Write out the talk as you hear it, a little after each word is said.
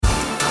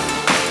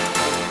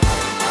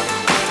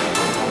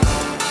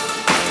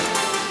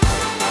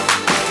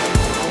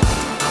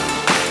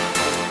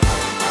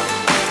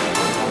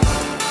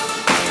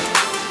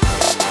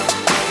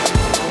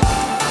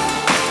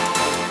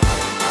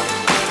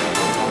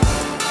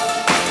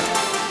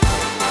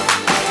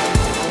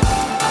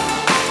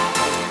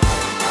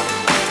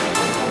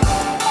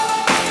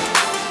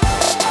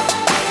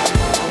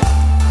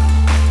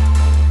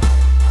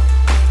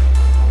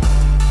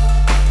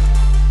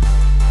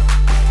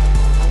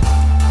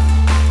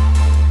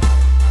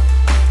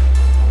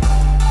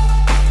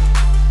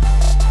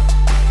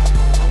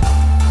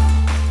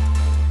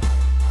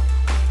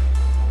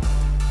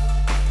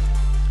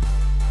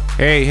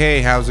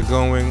Hey, how's it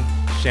going?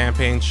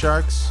 Champagne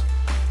Sharks.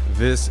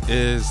 This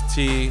is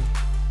T.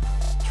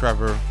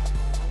 Trevor.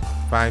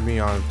 Find me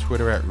on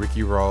Twitter at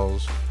Ricky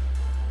Rawls.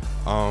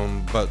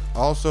 But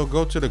also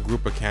go to the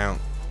group account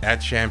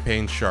at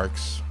Champagne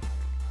Sharks.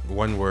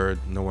 One word,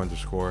 no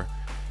underscore.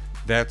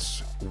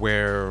 That's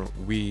where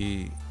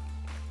we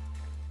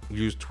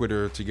use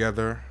Twitter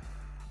together.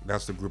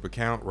 That's the group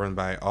account run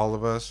by all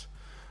of us.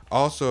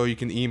 Also, you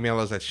can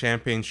email us at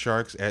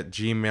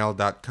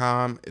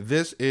champagnesharks@gmail.com.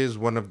 This is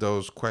one of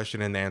those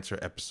question and answer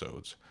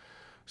episodes.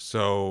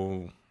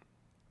 So,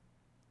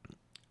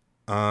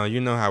 you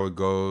know how it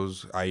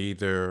goes. I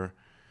either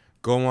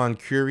go on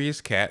Curious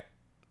Cat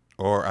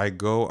or I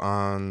go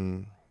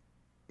on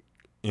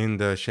in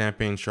the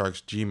Champagne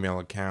Sharks Gmail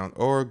account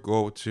or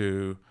go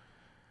to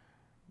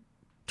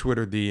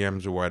Twitter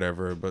DMs or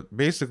whatever. But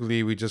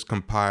basically, we just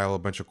compile a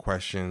bunch of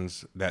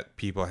questions that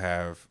people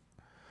have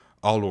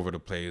all over the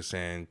place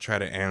and try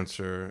to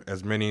answer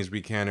as many as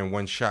we can in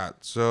one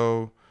shot.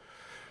 So,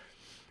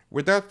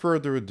 without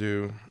further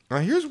ado,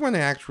 here's one that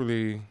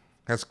actually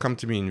has come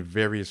to me in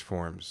various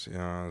forms.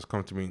 It's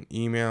come to me in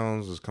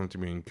emails, it's come to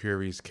me in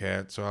Curious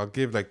Cat. So, I'll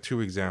give like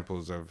two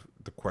examples of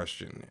the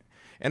question.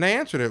 And I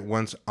answered it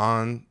once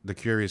on the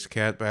Curious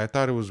Cat, but I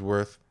thought it was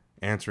worth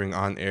answering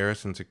on air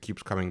since it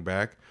keeps coming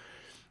back.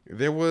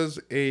 There was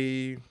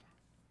a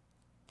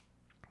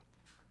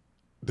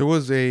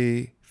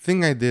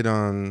thing I did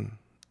on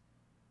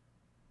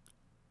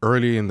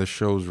early in the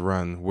show's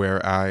run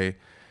where I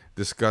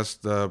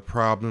discussed the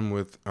problem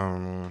with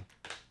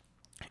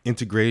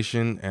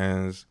integration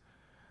as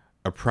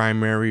a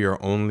primary or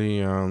only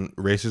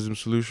racism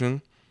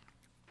solution.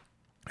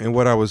 And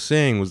what I was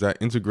saying was that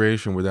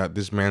integration without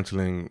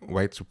dismantling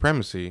white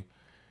supremacy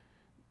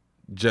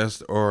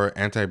or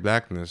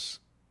anti-blackness,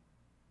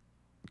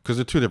 because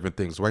they're two different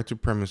things. White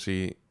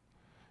supremacy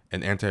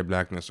and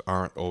anti-blackness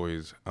aren't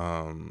always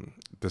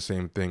the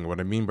same thing. What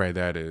I mean by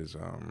that is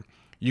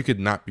you could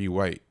not be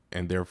white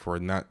and therefore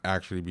not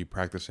actually be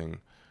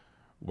practicing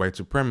white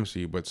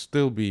supremacy, but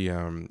still be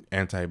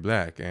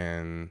anti-black.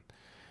 And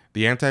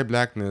the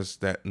anti-blackness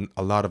that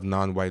a lot of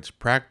non-whites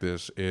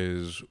practice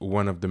is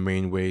one of the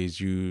main ways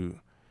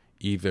you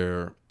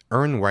either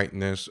earn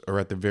whiteness or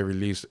at the very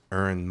least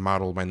earn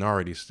model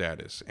minority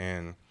status.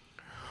 And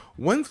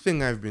one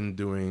thing I've been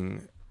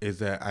doing is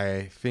that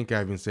I think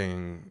I've been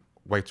saying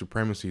white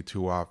supremacy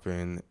too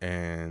often,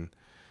 and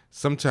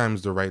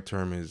sometimes the right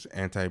term is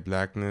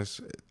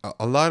anti-blackness.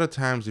 A lot of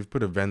times, if you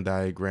put a Venn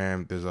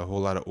diagram, there's a whole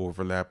lot of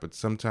overlap, but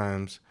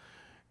sometimes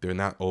they're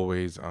not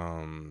always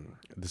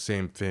the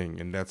same thing.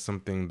 And that's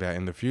something that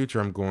in the future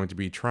I'm going to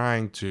be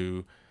trying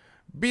to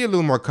be a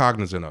little more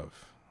cognizant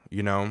of,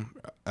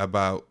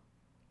 about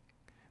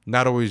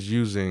not always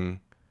using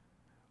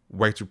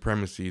white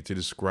supremacy to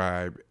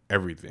describe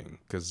everything,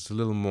 because it's a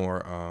little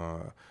more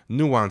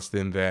nuanced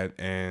than that.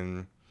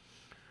 And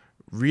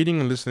reading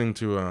and listening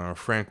to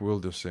Frank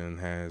Wilderson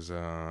has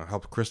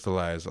helped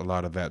crystallize a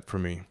lot of that for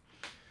me.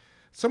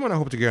 Someone I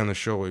hope to get on the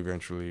show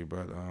eventually,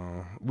 but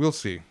we'll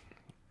see.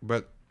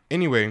 But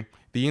anyway,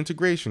 the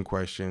integration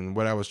question,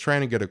 what I was trying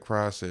to get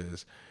across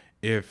is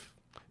if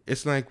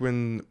it's like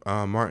when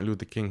Martin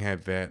Luther King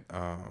had that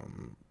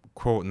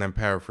quote, and I'm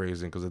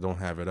paraphrasing because I don't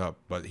have it up,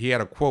 but he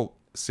had a quote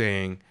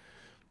saying,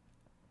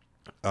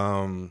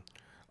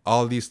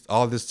 all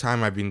this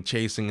time I've been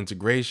chasing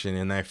integration,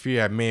 and I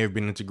fear I may have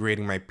been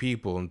integrating my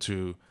people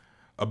into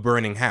a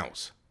burning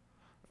house.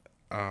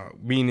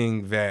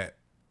 Meaning that,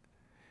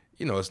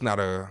 it's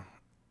not a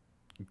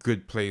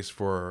good place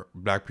for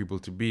black people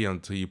to be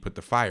until you put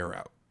the fire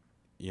out,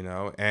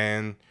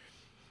 And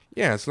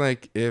yeah, it's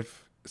like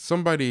if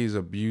somebody is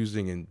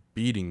abusing and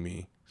beating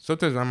me,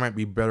 sometimes I might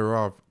be better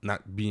off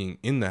not being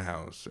in the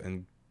house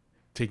and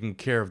taking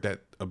care of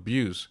that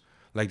abuse.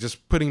 Like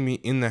just putting me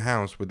in the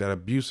house with that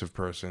abusive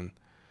person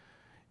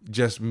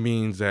just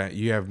means that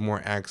you have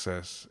more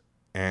access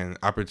and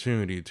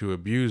opportunity to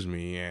abuse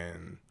me,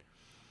 and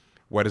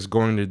what it's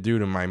going to do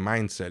to my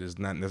mindset is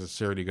not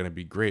necessarily going to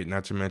be great,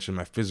 not to mention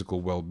my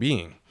physical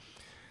well-being.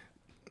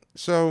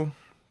 So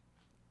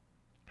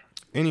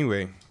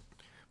anyway,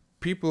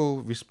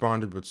 people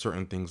responded with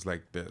certain things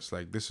like this.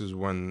 Like this is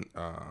one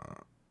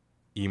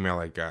email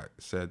I got.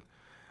 It said,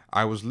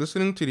 I was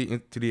listening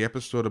to the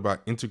episode about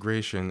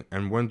integration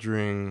and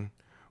wondering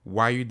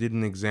why you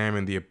didn't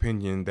examine the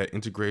opinion that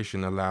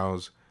integration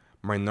allows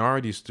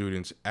minority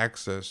students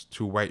access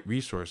to white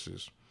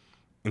resources.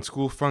 In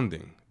school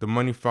funding, the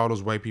money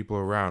follows white people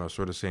around, or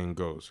sort of saying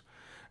goes.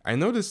 I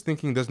know this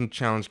thinking doesn't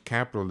challenge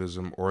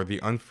capitalism or the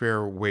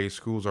unfair way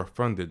schools are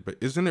funded, but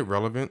isn't it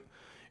relevant?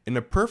 In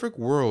a perfect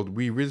world,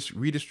 we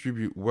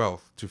redistribute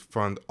wealth to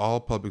fund all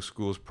public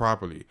schools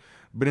properly.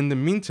 But in the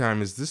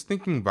meantime, is this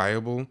thinking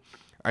viable?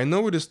 I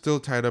know it is still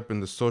tied up in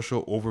the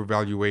social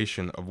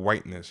overvaluation of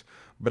whiteness,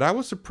 but I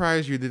was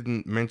surprised you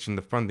didn't mention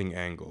the funding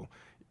angle.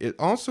 It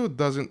also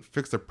doesn't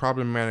fix the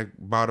problematic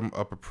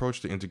bottom-up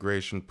approach to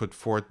integration put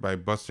forth by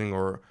busing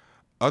or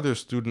other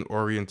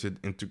student-oriented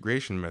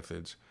integration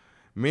methods.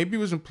 Maybe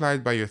it was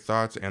implied by your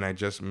thoughts and I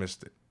just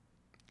missed it.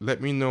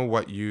 Let me know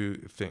what you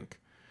think.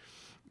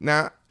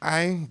 Now,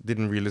 I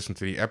didn't re-listen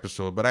to the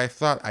episode, but I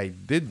thought I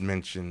did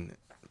mention,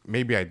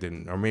 maybe I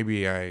didn't, or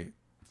maybe I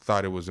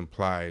thought it was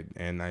implied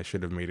and I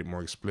should have made it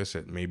more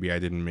explicit. Maybe I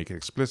didn't make it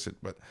explicit,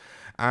 but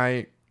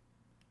I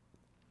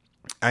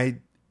I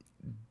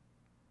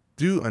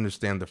do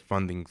understand the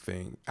funding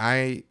thing.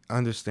 I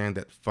understand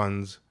that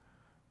funds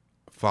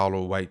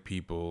follow white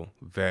people,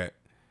 that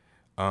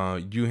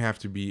you have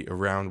to be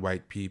around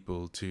white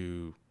people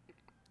to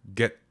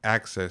get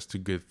access to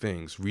good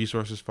things.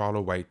 Resources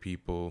follow white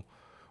people.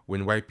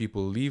 When white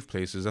people leave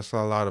places, that's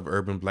how a lot of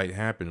urban blight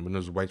happened. When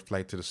there's white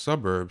flight to the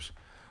suburbs,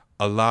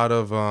 a lot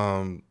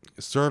of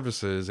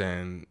services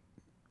and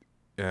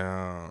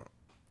uh,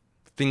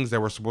 things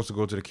that were supposed to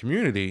go to the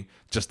community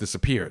just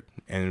disappeared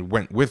and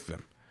went with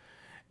them.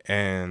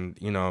 And,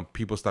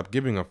 people stopped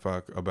giving a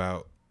fuck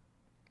about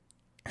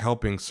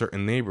helping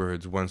certain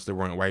neighborhoods once there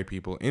weren't white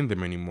people in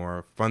them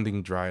anymore.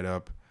 Funding dried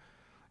up.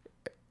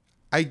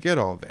 I get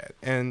all that.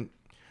 And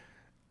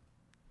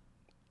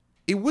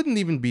it wouldn't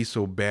even be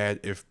so bad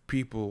if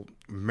people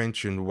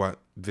mentioned what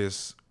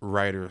this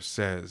writer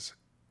says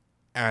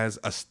as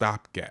a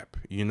stopgap,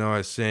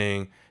 as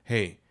saying,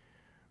 hey,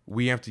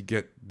 we have to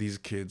get these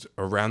kids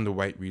around the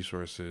white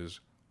resources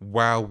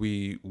while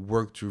we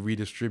work to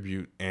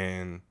redistribute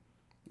and,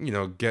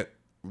 get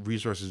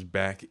resources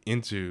back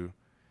into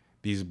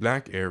these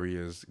black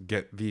areas,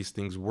 get these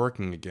things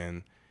working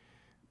again,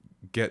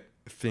 get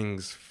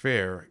things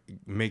fair,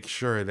 make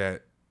sure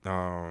that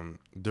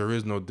there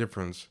is no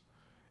difference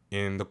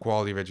in the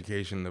quality of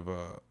education of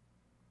a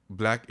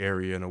black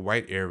area and a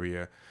white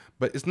area.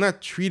 But it's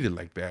not treated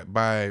like that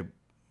by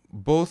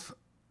both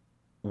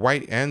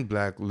white and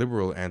black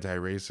liberal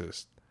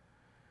anti-racist,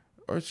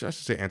 or I should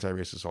say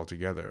anti-racist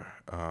altogether,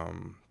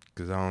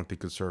 because I don't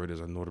think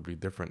conservatives are notably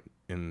different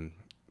in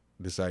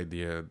this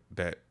idea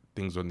that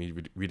things don't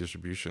need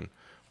redistribution.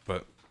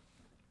 But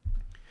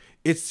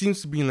it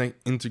seems to be like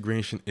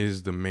integration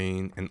is the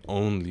main and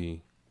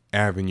only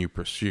avenue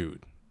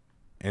pursued.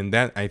 And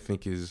that, I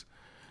think, is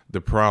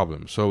the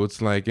problem. So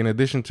it's like, in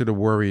addition to the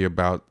worry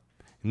about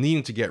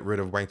needing to get rid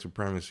of white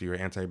supremacy or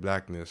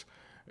anti-blackness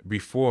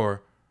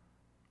before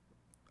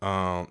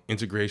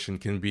integration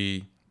can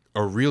be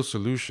a real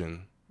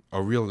solution,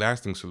 a real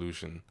lasting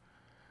solution,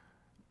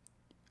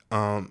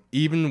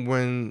 even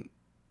when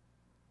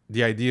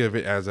the idea of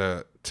it as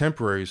a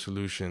temporary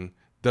solution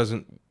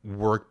doesn't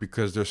work,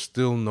 because there's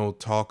still no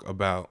talk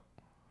about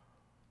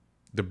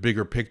the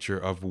bigger picture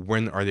of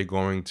when are they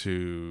going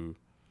to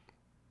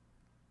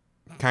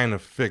kind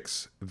of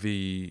fix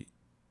the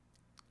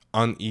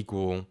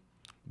unequal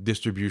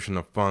distribution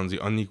of funds,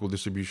 the unequal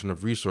distribution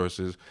of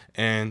resources.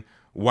 And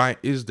why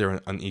is there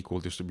an unequal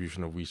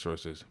distribution of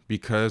resources?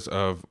 Because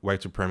of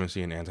white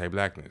supremacy and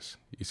anti-blackness.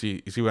 You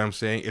see what I'm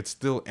saying? It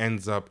still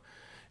ends up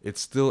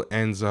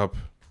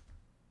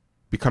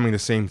becoming the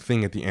same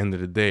thing at the end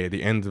of the day. At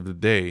the end of the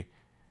day,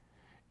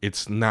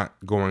 it's not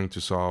going to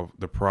solve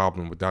the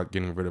problem without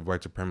getting rid of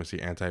white supremacy,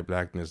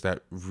 anti-blackness,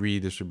 that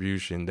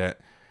redistribution,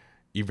 that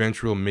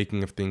eventual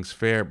making of things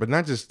fair. But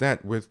not just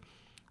that, with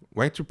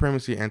white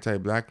supremacy,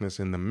 anti-blackness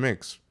in the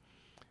mix,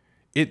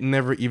 it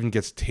never even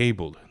gets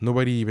tabled.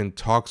 Nobody even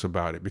talks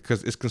about it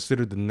because it's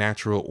considered the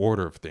natural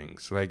order of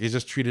things. Like, it's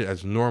just treated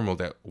as normal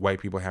that white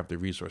people have the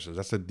resources.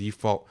 That's the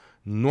default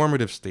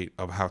normative state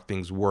of how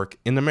things work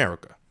in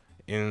America.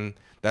 And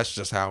that's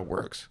just how it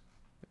works.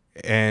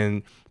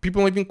 And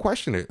people don't even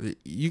question it.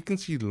 You can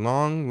see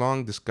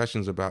long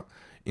discussions about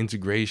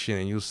integration,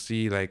 and you'll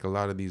see like a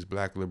lot of these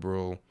black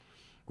liberal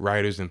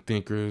writers and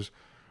thinkers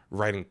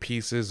writing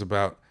pieces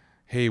about,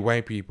 hey,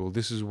 white people,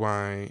 this is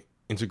why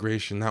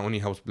integration not only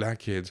helps black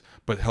kids,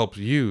 but helps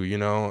you,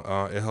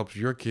 it helps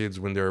your kids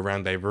when they're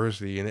around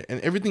diversity. And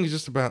everything is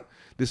just about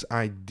this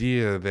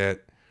idea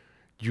that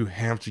you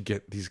have to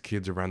get these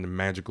kids around the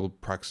magical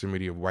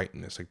proximity of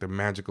whiteness, like the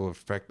magical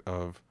effect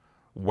of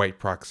white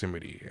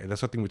proximity. And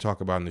that's something we talk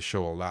about in the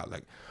show a lot.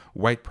 Like,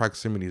 white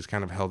proximity is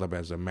kind of held up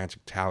as a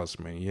magic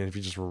talisman. If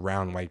you're just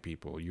around white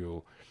people,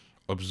 you'll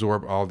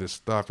absorb all this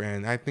stuff.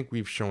 And I think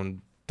we've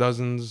shown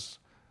dozens,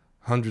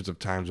 hundreds of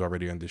times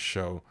already on this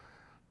show,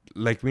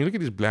 like, when you look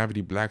at these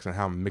Blavity Blacks and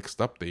how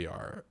mixed up they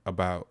are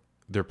about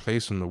their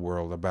place in the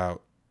world,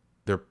 about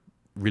their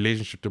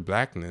relationship to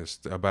blackness,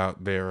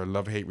 about their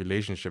love-hate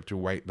relationship to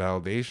white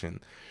validation.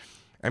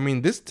 I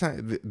mean, this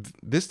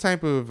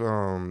type of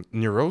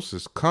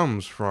neurosis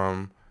comes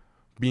from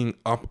being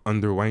up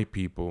under white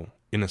people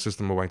in a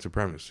system of white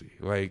supremacy.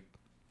 Like,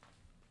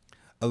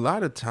 a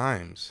lot of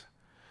times,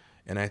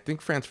 and I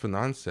think Frantz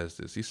Fanon says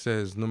this, he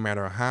says no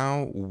matter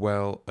how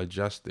well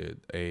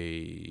adjusted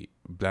a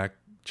black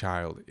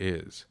child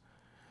is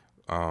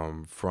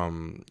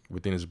from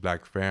within his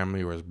black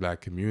family or his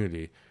black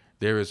community,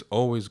 there is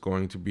always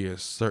going to be a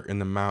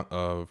certain amount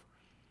of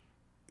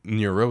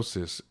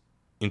neurosis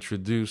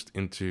introduced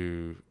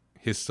into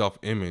his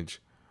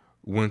self-image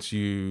once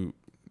you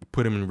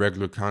put him in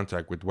regular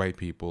contact with white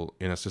people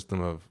in a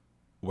system of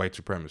white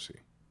supremacy.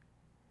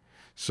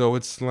 So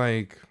it's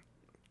like,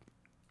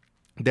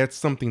 that's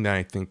something that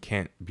I think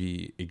can't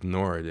be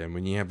ignored. And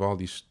when you have all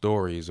these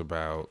stories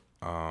about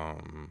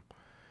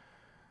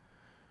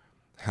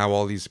how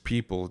all these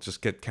people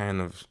just get kind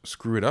of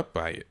screwed up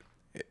by it.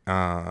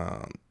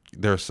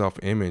 Their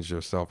self-image,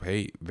 their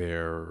self-hate,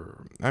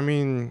 I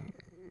mean,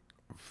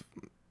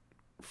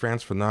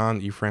 Frantz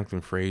Fanon, E.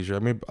 Franklin Frazier. I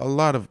mean, a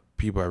lot of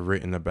people have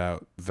written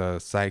about the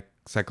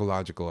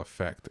psychological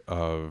effect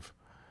of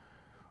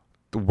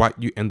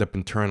what you end up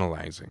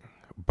internalizing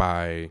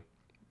by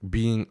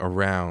being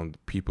around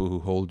people who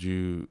hold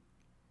you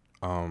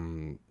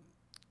in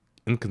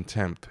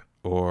contempt,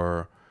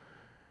 or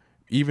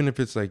even if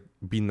it's like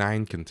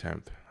benign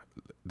contempt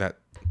that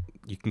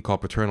you can call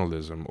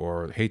paternalism,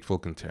 or hateful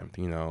contempt,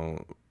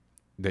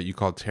 that you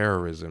call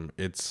terrorism.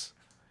 It's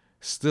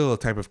still a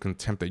type of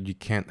contempt that you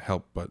can't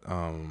help but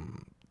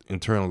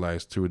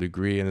internalize to a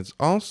degree. And it's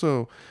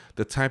also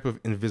the type of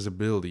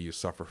invisibility you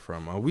suffer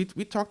from. We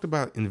talked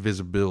about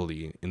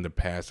invisibility in the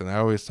past, and I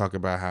always talk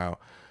about how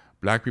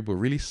Black people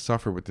really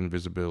suffer with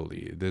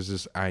invisibility. There's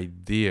this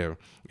idea,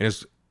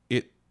 and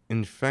it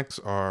infects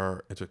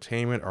our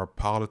entertainment, our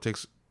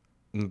politics,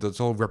 this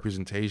whole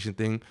representation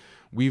thing.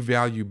 We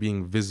value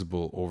being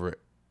visible over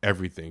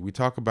everything. We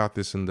talk about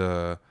this in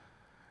the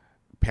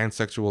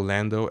Pansexual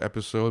Lando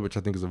episode, which I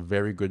think is a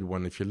very good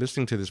one. If you're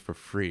listening to this for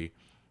free,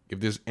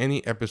 if there's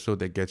any episode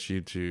that gets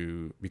you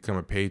to become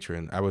a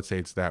patron, I would say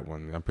it's that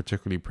one. I'm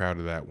particularly proud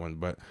of that one.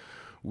 But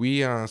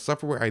we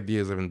suffer with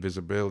ideas of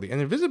invisibility.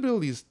 And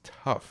invisibility is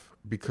tough,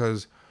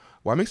 because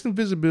what makes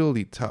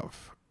invisibility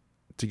tough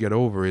to get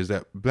over is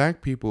that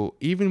Black people,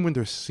 even when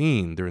they're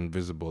seen, they're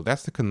invisible.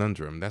 That's the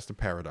conundrum. That's the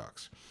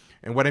paradox.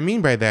 And what I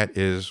mean by that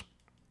is,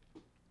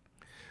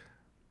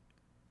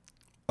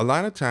 a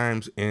lot of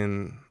times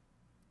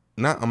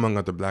not among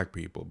other Black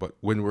people, but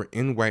when we're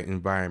in white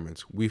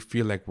environments, we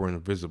feel like we're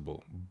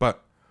invisible.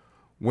 But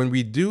when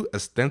we do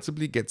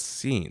ostensibly get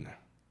seen,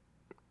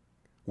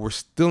 we're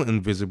still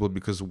invisible,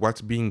 because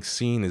what's being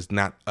seen is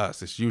not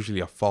us. It's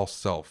usually a false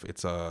self.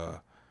 It's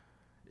a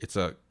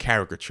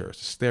caricature.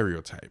 It's a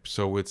stereotype.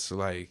 So it's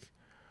like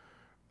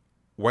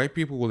white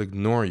people will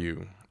ignore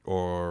you,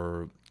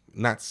 or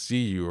not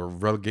see you, or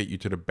relegate you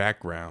to the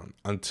background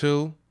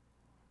until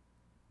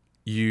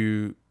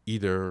you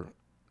either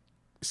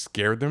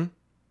scare them,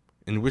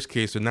 in which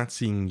case they're not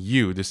seeing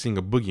you, they're seeing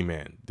a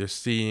boogeyman. They're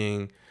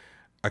seeing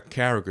a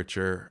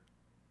caricature,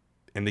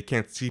 and they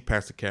can't see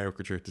past the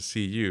caricature to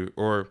see you.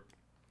 Or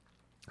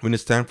when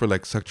it's time for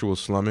like sexual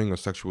slumming, or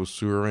sexual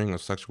sewering, or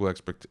sexual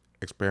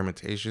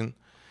experimentation,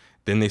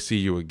 then they see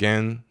you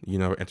again.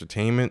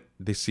 Entertainment,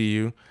 they see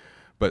you.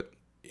 But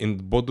in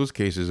both those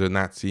cases, they're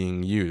not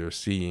seeing you, they're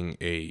seeing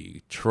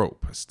a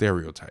trope, a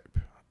stereotype.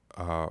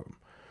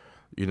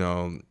 You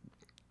know,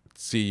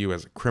 see you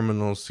as a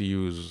criminal, see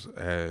you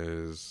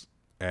as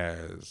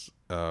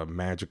a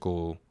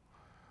magical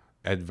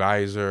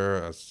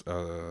advisor,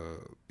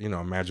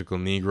 a magical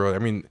Negro. I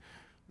mean,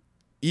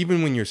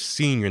 even when you're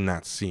seen, you're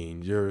not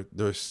seen.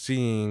 They're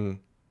seeing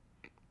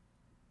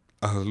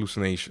a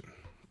hallucination.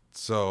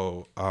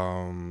 So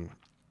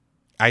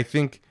I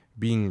think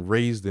being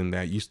raised in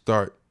that, you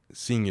start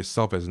seeing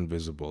yourself as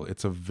invisible.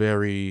 It's a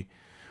very,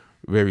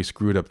 very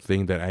screwed up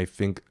thing that I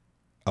think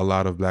a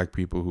lot of Black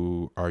people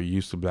who are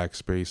used to Black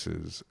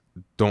spaces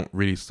don't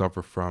really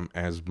suffer from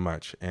as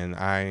much. And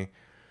I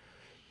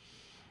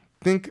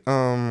think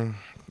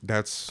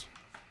that's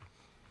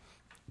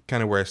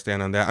kind of where I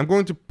stand on that. I'm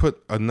going to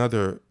put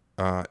another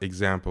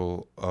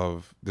example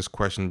of this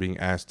question being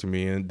asked to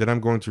me, and then I'm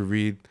going to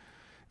read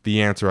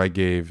the answer I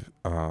gave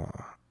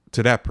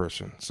to that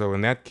person. So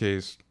in that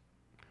case,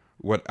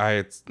 what I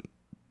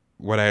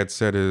had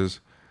said is,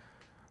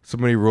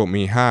 somebody wrote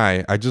me,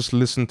 "Hi, I just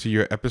listened to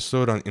your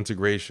episode on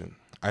integration.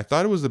 I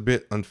thought it was a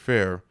bit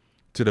unfair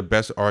to the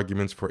best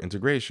arguments for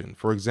integration.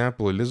 For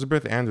example,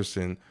 Elizabeth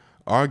Anderson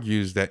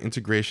argues that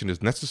integration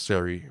is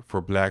necessary for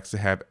Blacks to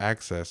have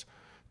access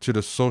to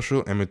the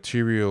social and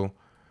material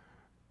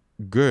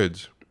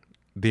goods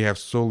they have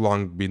so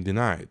long been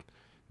denied.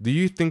 Do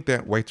you think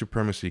that white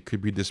supremacy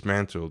could be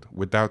dismantled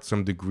without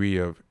some degree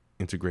of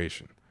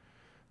integration?"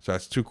 So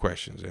that's two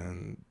questions.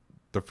 And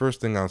the first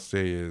thing I'll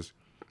say is,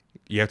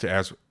 you have to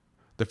ask,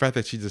 the fact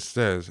that she just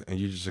says, and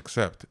you just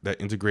accept,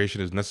 that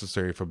integration is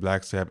necessary for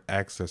Blacks to have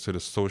access to the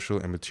social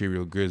and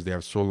material goods they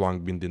have so long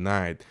been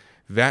denied,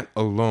 that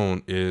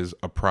alone is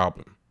a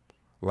problem.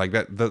 Like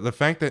that, the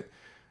fact that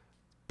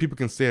people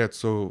can say that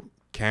so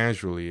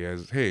casually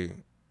as, hey,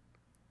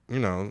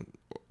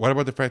 what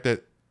about the fact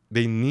that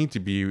they need to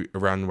be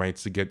around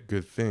whites to get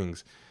good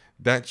things?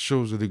 That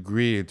shows the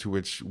degree to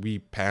which we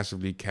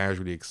passively,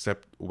 casually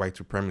accept white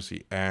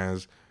supremacy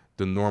as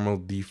the normal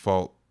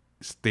default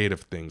state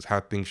of things, how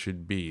things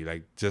should be,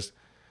 like just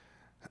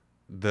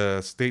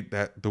the state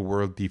that the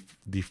world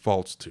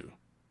defaults to.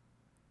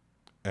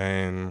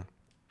 And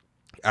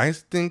I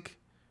think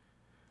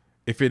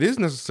if it is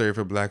necessary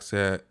for Blacks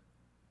to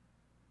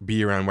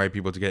be around white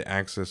people to get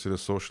access to the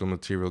social and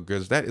material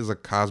goods, that is a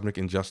cosmic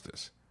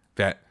injustice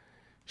that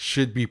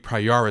should be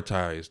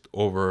prioritized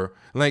over,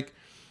 like,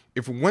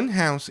 if one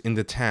house in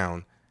the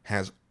town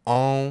has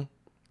all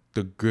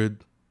the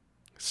good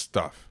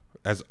stuff,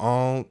 has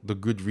all the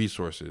good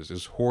resources,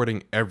 is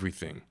hoarding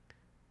everything,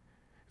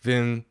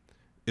 then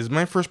is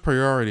my first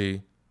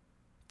priority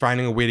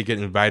finding a way to get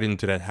invited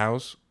into that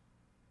house?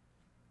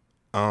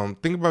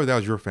 Think about it, that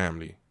was your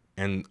family,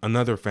 and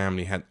another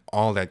family had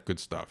all that good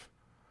stuff,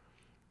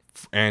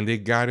 and they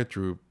got it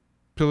through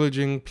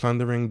pillaging,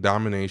 plundering,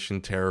 domination,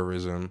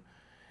 terrorism,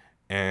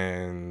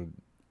 and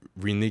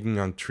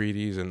reneging on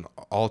treaties and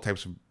all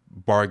types of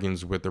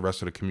bargains with the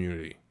rest of the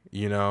community,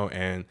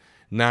 and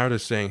now they're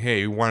saying,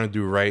 hey, we want to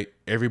do right.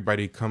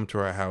 Everybody come to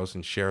our house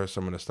and share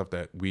some of the stuff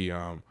that we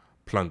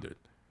plundered.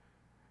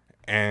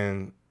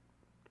 And,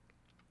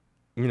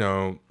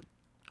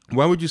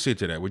 what would you say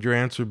to that? Would your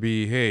answer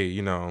be, hey,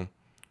 you got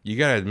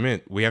to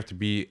admit, we have to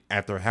be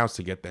at their house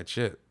to get that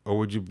shit? Or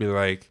would you be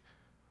like,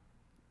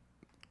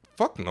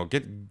 fuck no,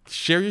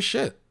 share your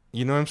shit?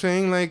 You know what I'm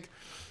saying? Like,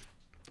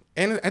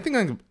 and I think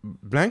like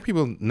black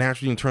people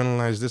naturally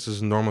internalize this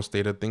as a normal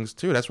state of things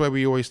too. That's why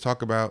we always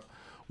talk about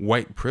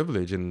white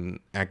privilege in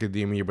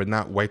academia, but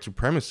not white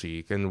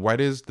supremacy. And what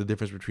is the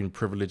difference between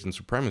privilege and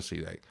supremacy?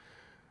 Like,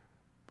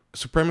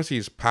 supremacy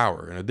is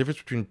power, and the difference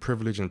between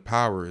privilege and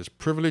power is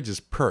privilege is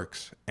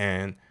perks,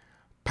 and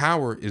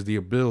power is the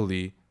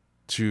ability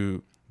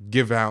to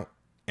give out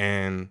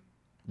and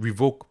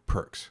revoke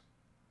perks.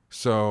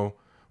 So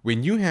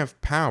when you have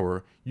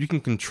power, you can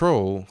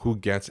control who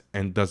gets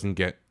and doesn't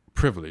get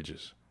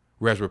privileges.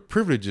 Whereas with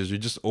privileges, you're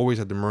just always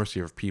at the mercy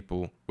of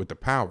people with the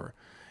power.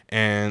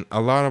 And a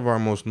lot of our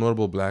most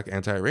notable black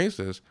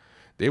anti-racists,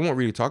 they won't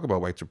really talk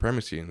about white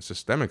supremacy and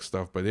systemic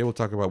stuff, but they will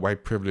talk about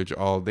white privilege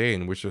all day,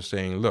 in which they're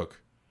saying,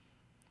 look,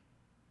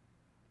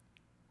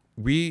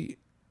 we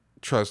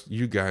trust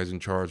you guys in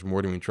charge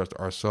more than we trust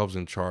ourselves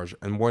in charge,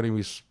 and more than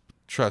we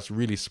trust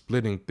really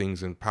splitting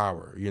things in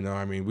power.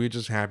 We're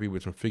just happy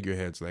with some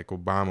figureheads like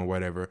Obama or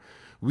whatever.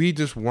 We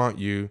just want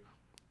you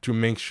to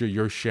make sure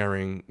you're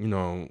sharing,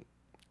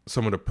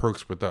 some of the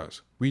perks with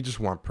us. We just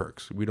want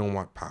perks. We don't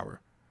want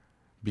power,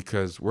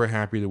 because we're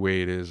happy the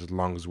way it is as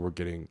long as we're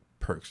getting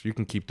perks. You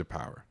can keep the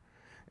power.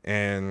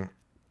 And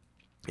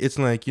it's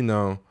like,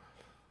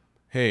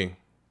 hey,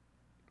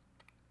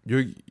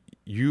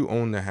 you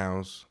own the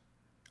house.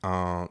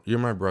 You're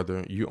my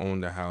brother. You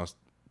own the house.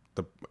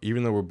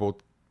 Even though we're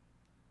both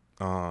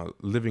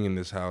living in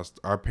this house,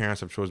 our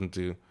parents have chosen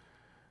to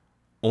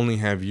only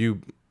have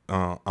you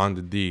on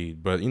the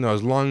deed. But,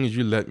 as long as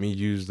you let me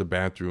use the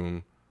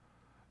bathroom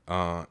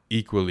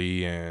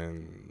equally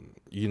and,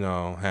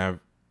 have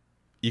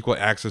equal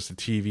access to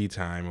TV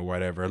time or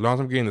whatever, as long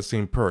as I'm getting the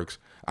same perks,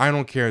 I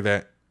don't care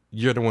that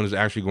you're the one who's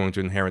actually going to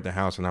inherit the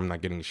house and I'm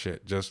not getting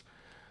shit. Just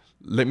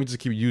let me just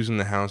keep using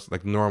the house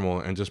like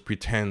normal and just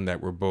pretend that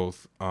we're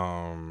both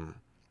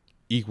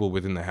equal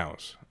within the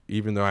house,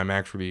 even though I'm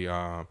actually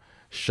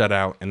shut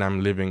out and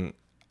I'm living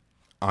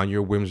on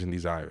your whims and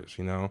desires,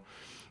 And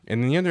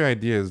then the other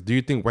idea is, do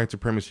you think white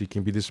supremacy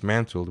can be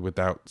dismantled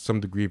without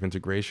some degree of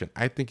integration?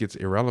 I think it's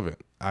irrelevant.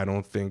 I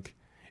don't think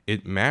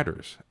it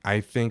matters.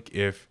 I think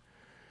if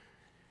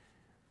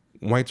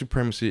white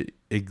supremacy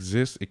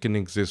exists, it can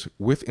exist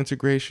with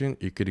integration.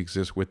 It could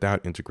exist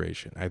without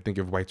integration. I think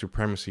if white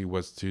supremacy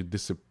was to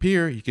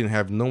disappear, you can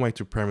have no white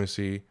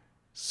supremacy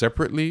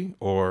separately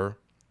or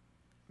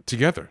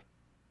together.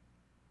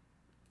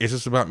 It's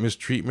just about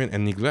mistreatment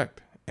and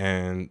neglect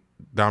and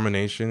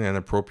domination and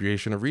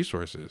appropriation of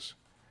resources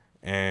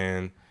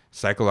and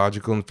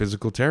psychological and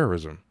physical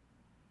terrorism.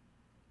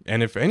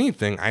 And if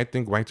anything, I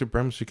think white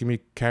supremacy can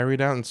be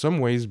carried out in some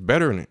ways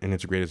better in an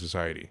integrated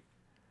society,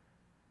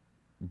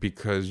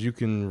 because you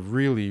can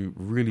really,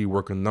 really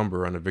work a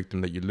number on a victim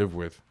that you live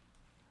with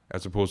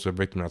as opposed to a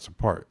victim that's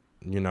apart,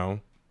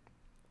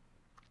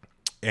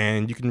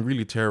 And you can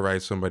really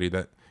terrorize somebody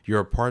that you're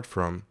apart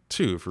from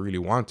too, if you really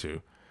want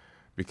to,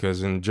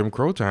 because in Jim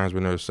Crow times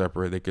when they're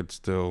separate, they could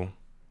still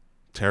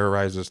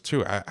terrorize us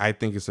too. I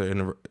think it's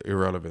an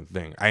irrelevant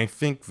thing. I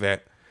think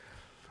that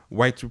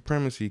white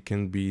supremacy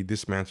can be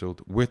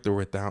dismantled with or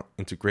without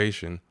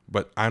integration,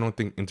 but I don't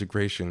think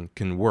integration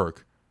can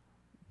work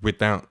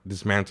without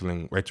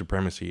dismantling white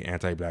supremacy,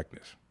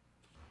 anti-blackness.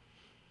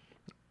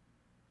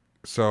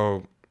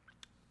 So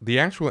the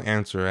actual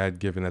answer I had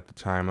given at the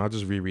time, I'll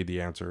just reread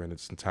the answer in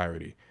its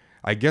entirety.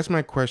 I guess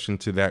my question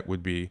to that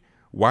would be,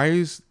 why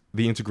is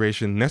the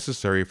integration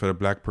necessary for the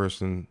black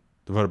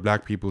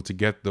people to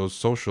get those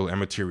social and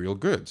material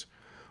goods?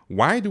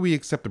 Why do we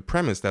accept the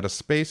premise that a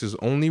space is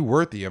only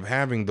worthy of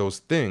having those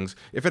things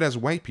if it has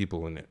white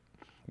people in it?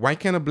 Why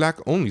can't a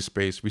black-only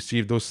space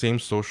receive those same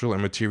social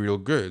and material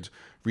goods,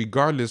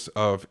 regardless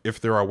of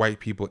if there are white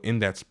people in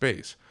that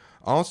space?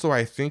 Also,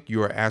 I think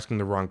you are asking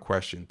the wrong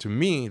question. To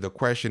me, the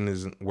question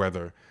isn't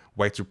whether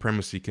white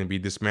supremacy can be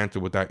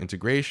dismantled without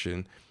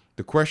integration.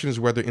 The question is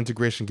whether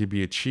integration can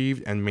be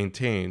achieved and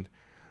maintained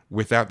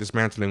without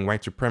dismantling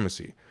white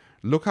supremacy.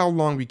 Look how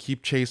long we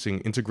keep chasing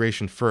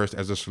integration first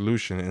as a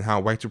solution, and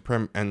how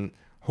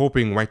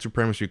hoping white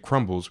supremacy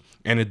crumbles,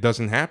 and it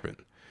doesn't happen.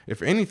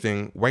 If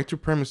anything, white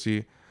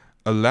supremacy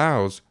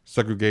allows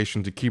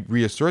segregation to keep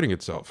reasserting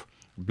itself.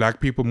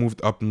 Black people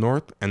moved up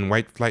north, and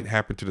white flight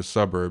happened to the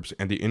suburbs,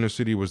 and the inner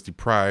city was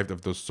deprived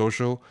of those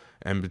social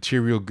and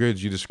material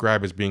goods you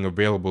describe as being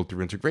available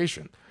through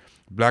integration.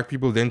 Black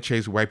people then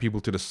chased white people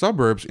to the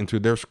suburbs, into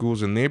their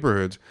schools and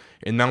neighborhoods.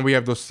 And now we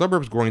have those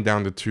suburbs going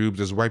down the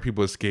tubes as white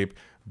people escape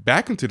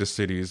back into the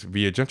cities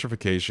via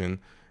gentrification,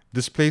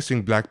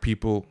 displacing black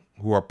people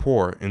who are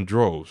poor in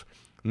droves.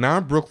 Now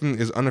Brooklyn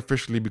is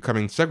unofficially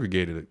becoming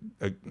segregated.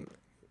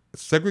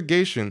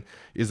 Segregation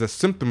is a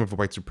symptom of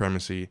white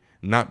supremacy,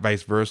 not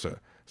vice versa.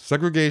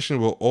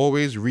 Segregation will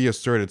always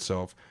reassert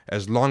itself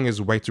as long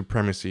as white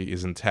supremacy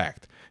is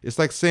intact. It's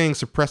like saying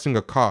suppressing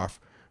a cough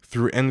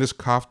through endless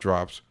cough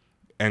drops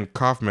and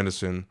cough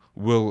medicine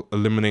will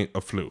eliminate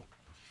a flu.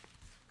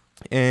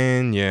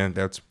 And yeah,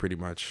 that's pretty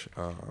much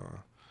how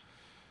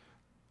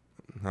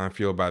I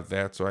feel about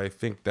that. So I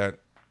think that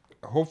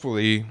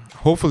hopefully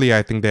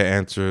I think that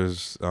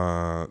answers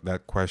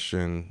that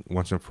question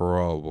once and for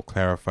all. Will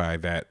clarify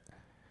that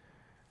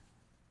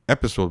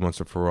episode once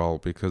and for all,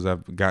 because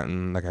I've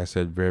gotten, like I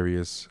said,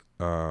 various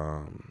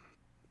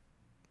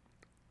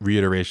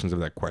reiterations of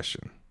that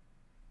question.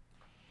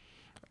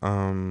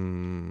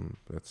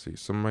 Let's see.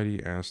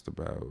 Somebody asked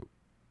about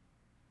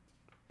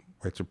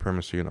white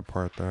supremacy and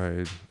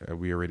apartheid.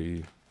 We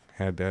already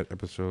had that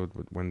episode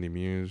with Wendy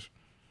Muse.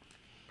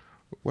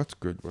 What's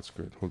good?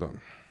 Hold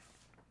on.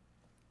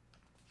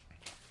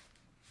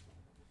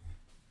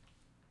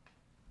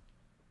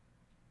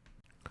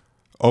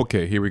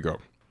 Okay, here we go.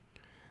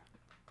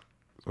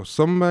 So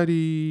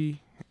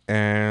somebody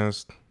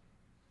asked,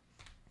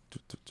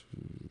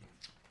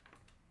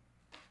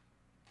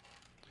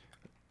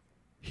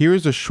 here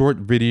is a short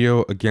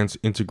video against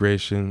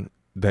integration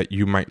that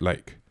you might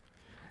like.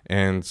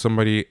 And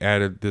somebody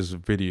added this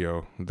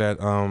video that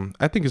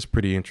I think is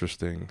pretty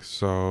interesting.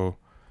 So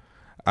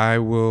I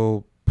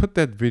will put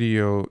that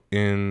video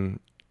in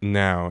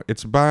now.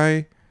 It's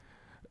by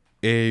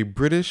a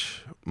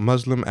British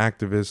Muslim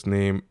activist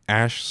named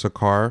Ash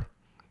Sarkar,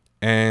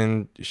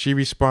 and she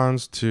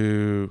responds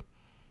to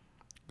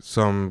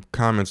some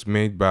comments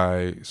made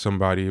by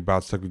somebody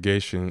about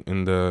segregation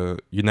in the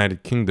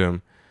United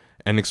Kingdom,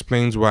 and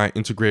explains why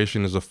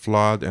integration is a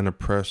flawed and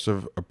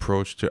oppressive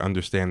approach to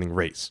understanding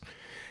race.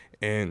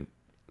 And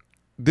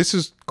this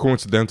is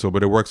coincidental,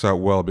 but it works out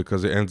well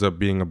because it ends up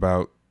being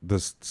about the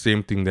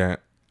same thing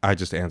that I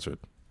just answered.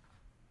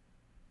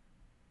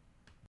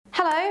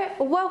 Hello,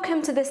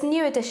 welcome to this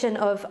new edition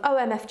of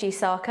OMFG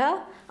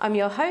Sarkar. I'm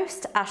your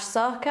host, Ash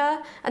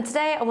Sarkar, and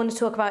today I want to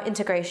talk about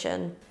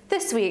integration.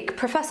 This week,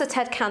 Professor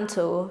Ted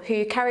Cantle,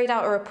 who carried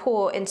out a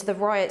report into the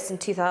riots in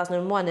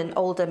 2001 in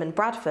Oldham and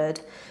Bradford,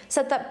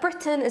 said that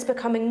Britain is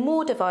becoming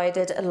more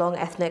divided along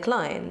ethnic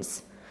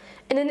lines.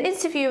 In an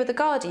interview with The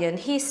Guardian,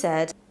 he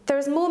said, "There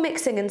is more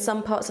mixing in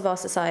some parts of our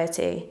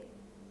society,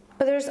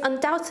 but there is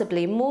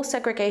undoubtedly more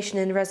segregation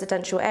in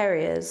residential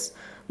areas,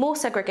 more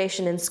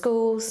segregation in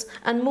schools,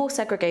 and more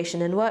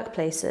segregation in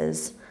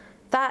workplaces.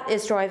 That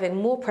is driving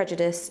more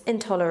prejudice,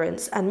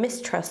 intolerance, and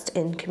mistrust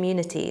in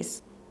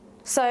communities."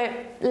 So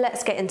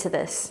let's get into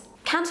this.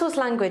 Cantle's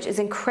language is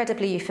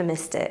incredibly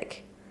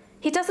euphemistic.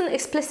 He doesn't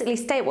explicitly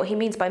state what he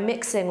means by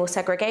mixing or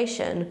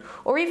segregation,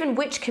 or even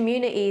which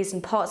communities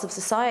and parts of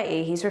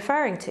society he's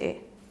referring to.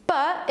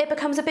 But it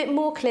becomes a bit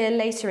more clear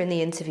later in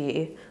the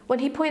interview, when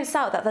he points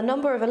out that the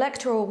number of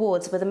electoral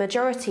wards with a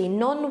majority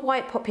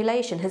non-white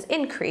population has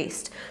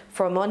increased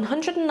from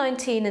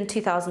 119 in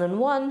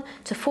 2001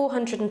 to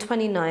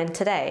 429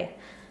 today.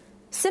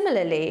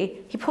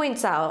 Similarly, he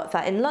points out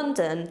that in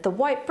London, the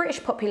white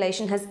British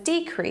population has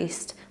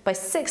decreased by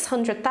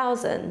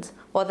 600,000,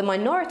 while the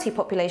minority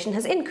population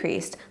has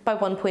increased by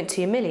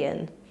 1.2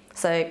 million.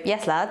 So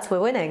yes, lads,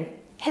 we're winning.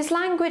 His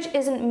language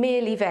isn't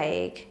merely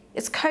vague,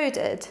 it's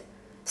coded.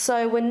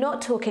 So we're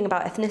not talking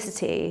about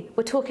ethnicity,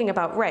 we're talking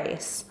about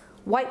race,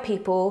 white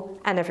people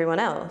and everyone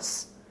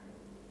else.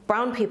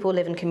 Brown people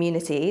live in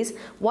communities,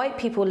 white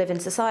people live in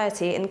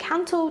society, and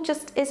Cantle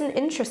just isn't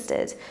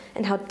interested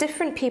in how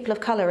different people of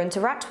colour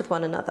interact with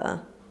one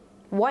another.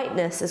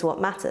 Whiteness is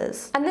what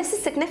matters. And this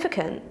is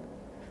significant.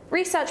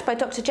 Research by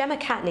Dr. Gemma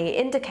Catney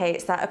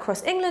indicates that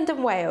across England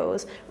and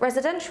Wales,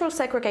 residential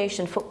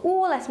segregation for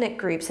all ethnic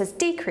groups has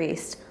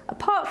decreased,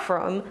 apart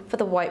from for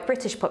the white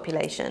British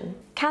population.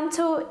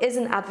 Cantle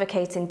isn't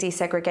advocating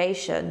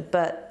desegregation,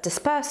 but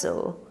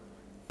dispersal.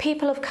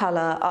 People of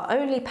colour are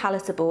only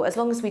palatable as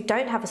long as we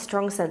don't have a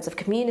strong sense of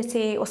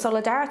community or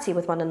solidarity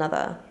with one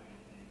another.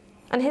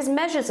 And his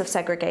measures of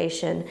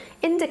segregation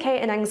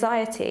indicate an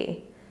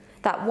anxiety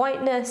that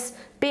whiteness,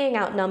 being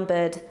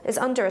outnumbered, is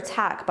under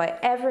attack by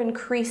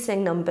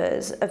ever-increasing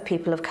numbers of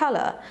people of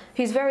colour,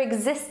 whose very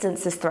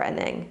existence is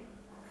threatening.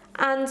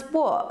 And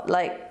what,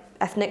 like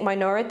ethnic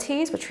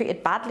minorities were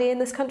treated badly in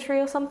this country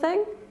or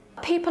something?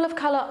 People of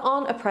colour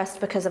aren't oppressed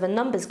because of a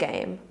numbers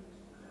game.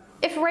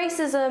 If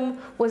racism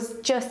was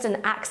just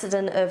an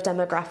accident of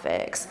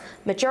demographics,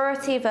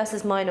 majority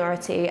versus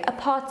minority,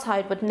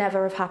 apartheid would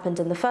never have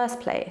happened in the first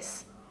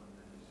place.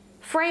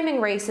 Framing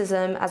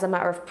racism as a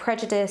matter of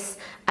prejudice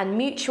and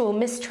mutual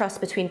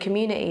mistrust between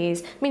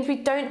communities means we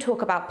don't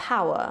talk about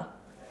power,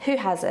 who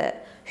has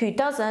it, who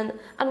doesn't,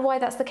 and why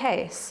that's the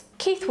case.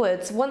 Keith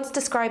Woods once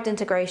described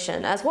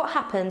integration as what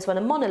happens when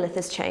a monolith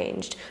is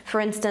changed, for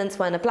instance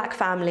when a black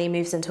family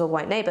moves into a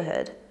white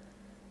neighbourhood.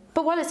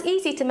 But while it's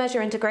easy to measure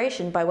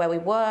integration by where we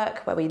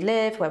work, where we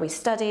live, where we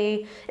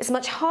study, it's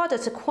much harder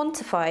to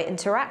quantify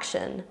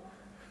interaction.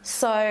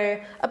 So,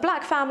 a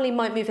black family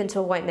might move into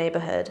a white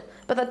neighbourhood,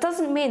 but that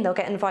doesn't mean they'll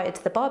get invited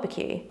to the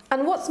barbecue.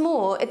 And what's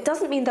more, it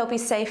doesn't mean they'll be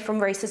safe from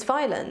racist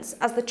violence,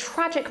 as the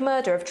tragic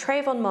murder of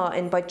Trayvon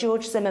Martin by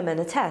George Zimmerman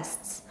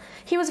attests.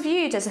 He was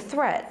viewed as a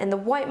threat in the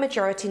white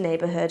majority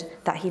neighbourhood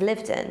that he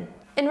lived in.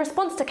 In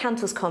response to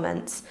Cantle's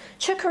comments,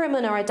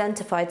 Chukwuemeka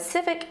identified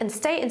civic and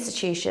state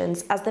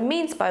institutions as the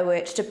means by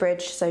which to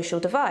bridge social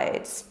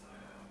divides.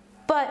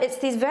 But it's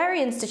these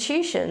very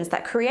institutions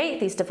that create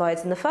these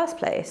divides in the first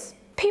place.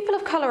 People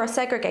of colour are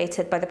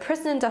segregated by the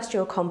prison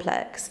industrial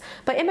complex,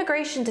 by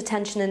immigration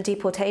detention and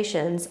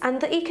deportations,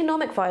 and the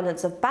economic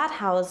violence of bad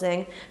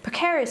housing,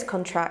 precarious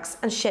contracts,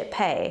 and shit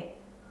pay.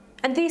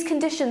 And these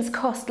conditions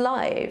cost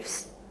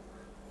lives.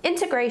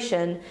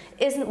 Integration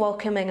isn't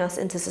welcoming us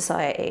into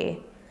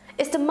society.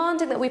 It's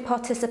demanding that we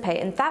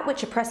participate in that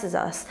which oppresses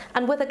us,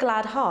 and with a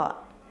glad heart.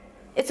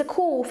 It's a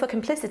call for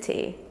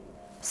complicity.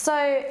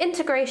 So,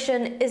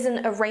 integration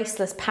isn't a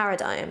raceless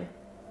paradigm.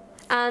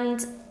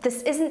 And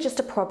this isn't just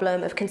a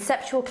problem of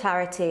conceptual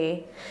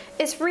clarity,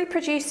 it's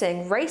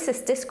reproducing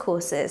racist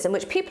discourses in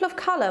which people of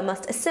colour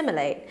must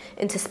assimilate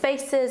into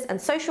spaces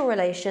and social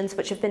relations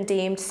which have been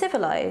deemed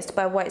civilised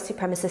by a white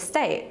supremacist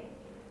state.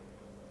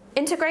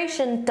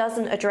 Integration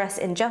doesn't address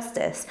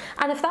injustice,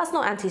 and if that's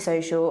not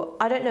antisocial,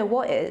 I don't know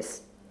what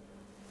is.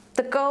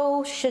 The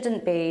goal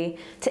shouldn't be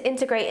to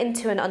integrate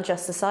into an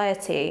unjust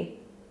society.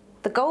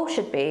 The goal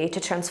should be to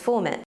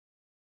transform it.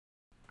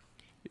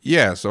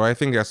 Yeah, so I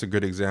think that's a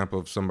good example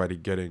of somebody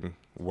getting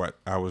what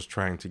I was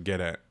trying to get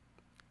at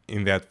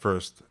in that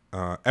first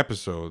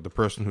episode. The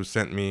person who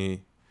sent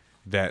me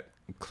that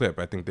clip,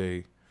 I think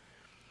they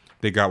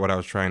got what I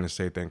was trying to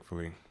say,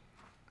 thankfully.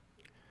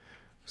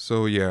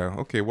 So yeah,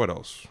 okay, what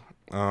else?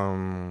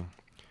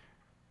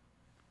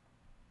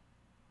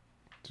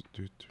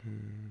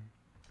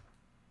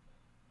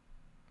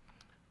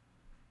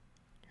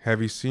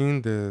 Have you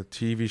seen the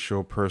TV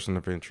show Person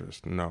of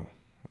Interest? No,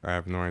 I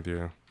have no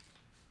idea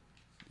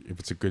if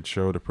it's a good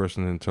show. The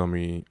person didn't tell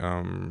me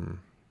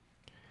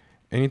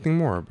anything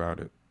more about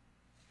it.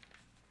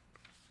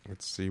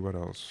 Let's see what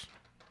else.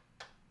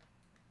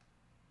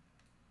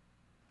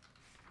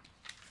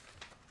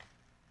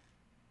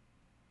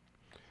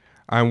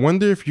 I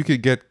wonder if you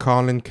could get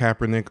Colin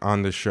Kaepernick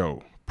on the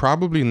show.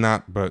 Probably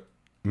not, but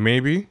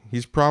maybe.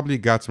 He's probably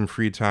got some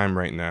free time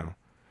right now.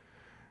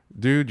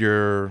 Dude,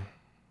 your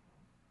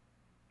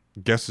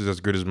guess is as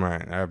good as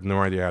mine. I have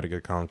no idea how to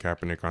get Colin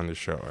Kaepernick on the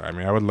show. I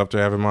mean, I would love to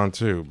have him on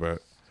too, but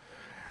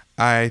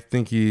I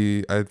think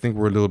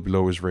we're a little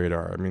below his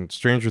radar. I mean,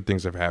 stranger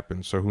things have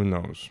happened, so who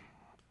knows?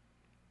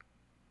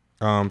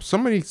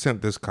 Somebody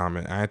sent this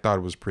comment, and I thought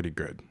it was pretty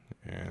good.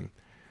 And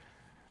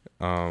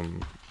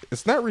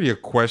it's not really a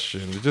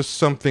question. It's just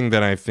something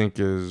that I think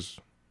is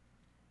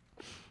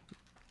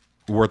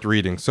worth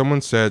reading. Someone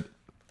said,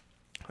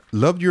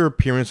 "Loved your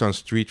appearance on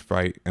Street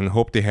Fight and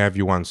hope they have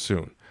you on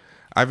soon.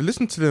 I've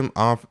listened to them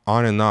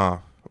on and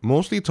off,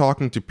 mostly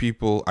talking to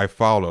people I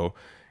follow,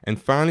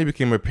 and finally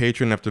became a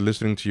patron after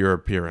listening to your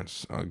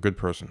appearance." A good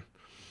person.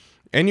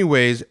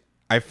 "Anyways,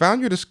 I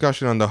found your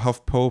discussion on the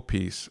HuffPo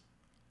piece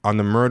on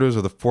the murders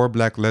of the 4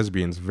 black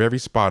lesbians very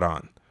spot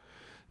on.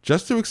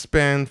 Just to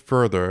expand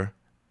further,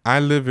 I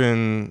live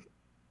in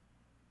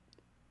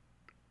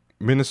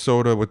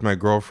Minnesota with my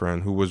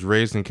girlfriend who was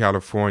raised in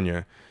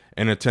California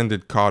and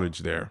attended college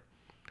there.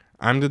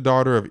 I'm the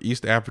daughter of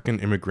East African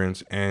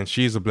immigrants and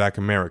she's a black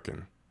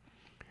American.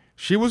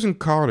 She was in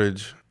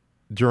college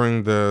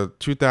during the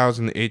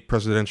 2008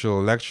 presidential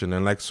election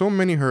and like so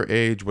many her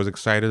age was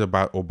excited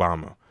about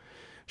Obama.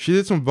 She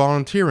did some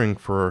volunteering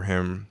for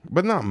him,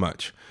 but not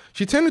much.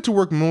 She tended to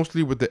work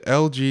mostly with the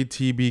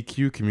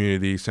LGBTQ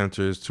community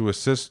centers to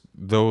assist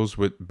those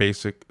with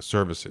basic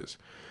services.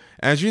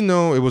 As you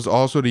know, it was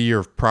also the year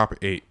of Prop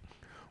 8.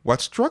 What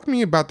struck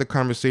me about the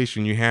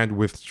conversation you had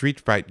with Street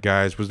Fight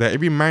guys was that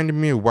it reminded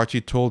me of what you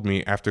told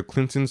me after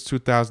Clinton's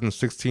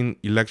 2016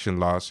 election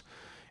loss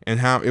and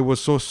how it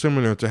was so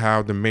similar to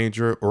how the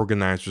major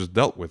organizers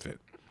dealt with it.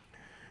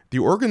 The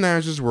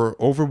organizers were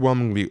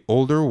overwhelmingly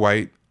older,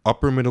 white,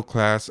 upper middle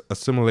class,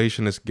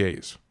 assimilationist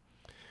gays.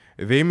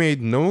 They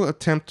made no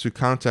attempt to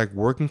contact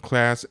working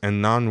class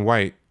and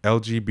non-white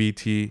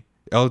LGBTQ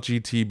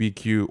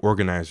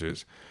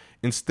organizers,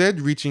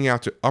 instead reaching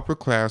out to upper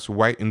class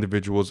white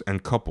individuals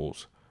and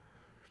couples.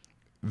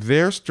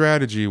 Their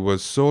strategy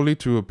was solely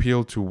to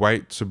appeal to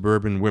white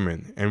suburban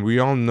women, and we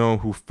all know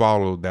who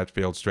followed that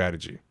failed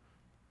strategy.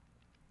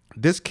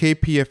 This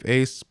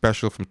KPFA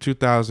special from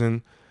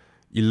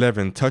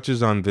 2011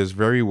 touches on this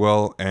very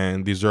well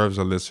and deserves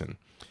a listen.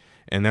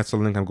 And that's a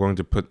link I'm going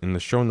to put in the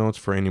show notes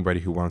for anybody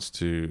who wants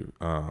to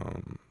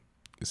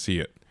see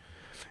it.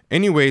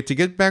 Anyway, to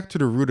get back to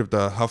the root of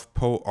the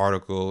HuffPo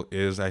article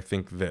is, I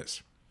think,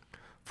 this.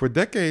 For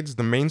decades,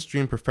 the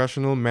mainstream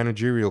professional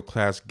managerial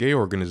class gay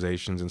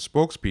organizations and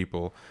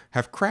spokespeople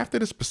have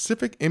crafted a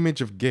specific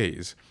image of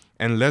gays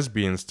and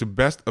lesbians to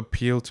best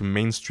appeal to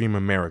mainstream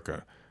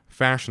America,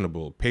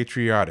 fashionable,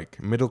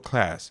 patriotic, middle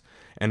class,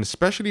 and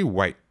especially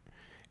white.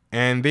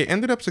 And they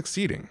ended up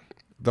succeeding.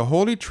 The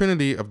holy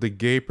trinity of the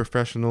gay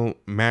professional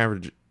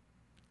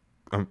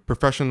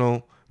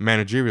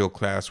managerial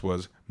class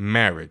was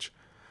marriage,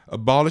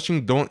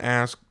 abolishing don't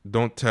ask,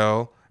 don't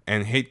tell,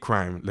 and hate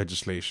crime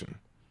legislation.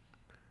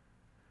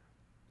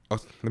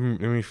 Let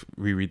me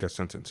reread that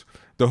sentence.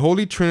 The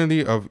holy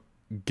trinity of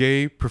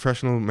gay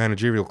professional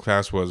managerial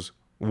class was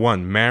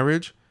 1.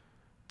 Marriage,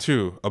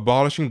 2.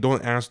 Abolishing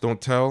don't ask,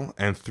 don't tell,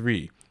 and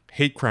 3.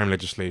 Hate crime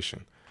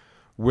legislation.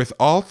 With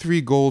all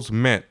three goals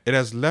met, it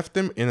has left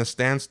them in a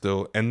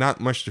standstill and not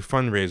much to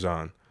fundraise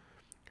on.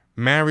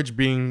 Marriage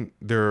being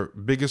their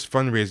biggest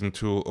fundraising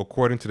tool,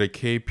 according to the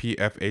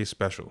KPFA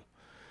special.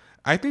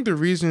 I think the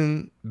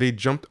reason they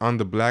jumped on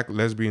the black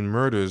lesbian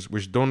murders,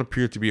 which don't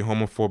appear to be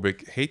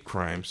homophobic hate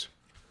crimes,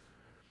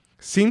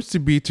 seems to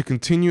be to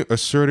continue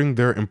asserting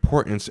their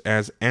importance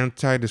as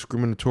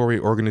anti-discriminatory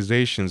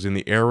organizations in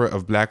the era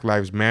of Black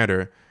Lives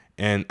Matter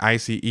and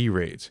ICE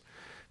raids.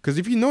 Because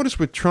if you notice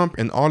with Trump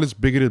and all his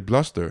bigoted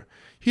bluster,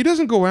 he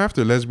doesn't go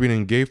after lesbian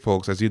and gay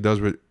folks as he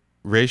does with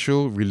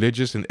racial,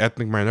 religious, and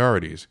ethnic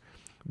minorities,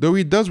 though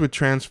he does with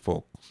trans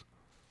folks.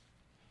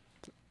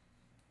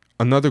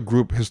 Another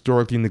group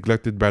historically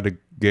neglected by the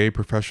gay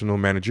professional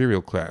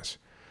managerial class.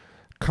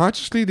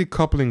 Consciously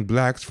decoupling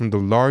blacks from the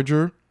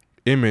larger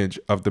image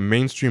of the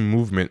mainstream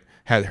movement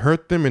had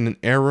hurt them in an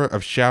era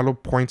of shallow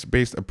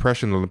points-based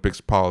oppression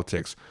Olympics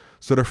politics,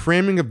 so the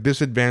framing of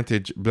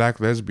disadvantaged black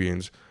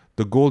lesbians,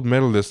 the gold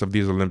medalists of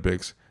these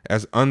Olympics,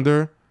 as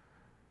under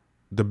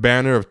the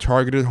banner of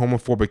targeted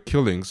homophobic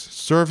killings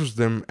serves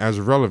them as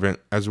relevant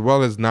as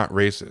well as not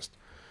racist.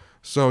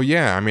 So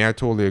yeah, I mean, I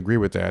totally agree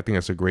with that. I think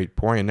that's a great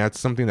point. And that's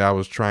something that I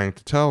was trying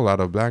to tell a lot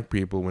of black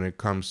people when it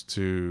comes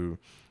to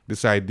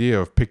this idea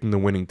of picking the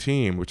winning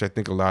team, which I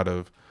think a lot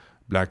of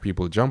black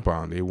people jump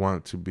on. They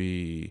want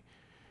to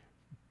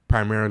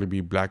primarily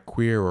be black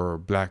queer or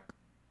black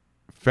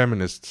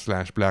feminists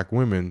 / black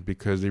women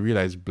because they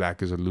realize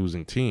black is a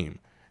losing team.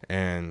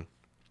 And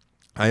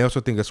I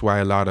also think that's why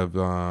a lot of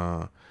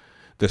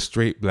the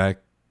straight black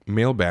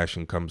male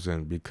bashing comes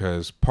in,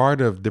 because part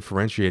of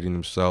differentiating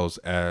themselves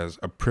as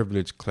a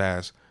privileged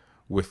class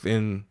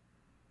in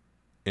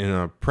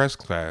a oppressed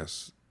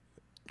class,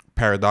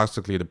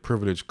 paradoxically the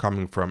privilege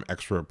coming from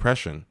extra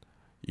oppression,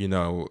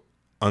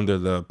 under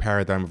the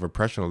paradigm of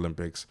oppression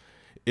Olympics,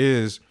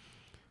 is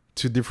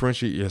to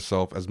differentiate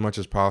yourself as much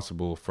as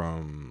possible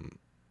from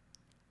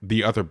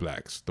the other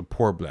blacks, the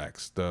poor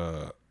blacks,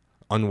 the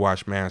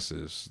unwashed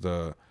masses,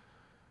 the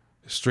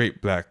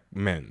straight black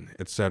men,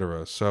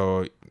 etc.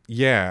 So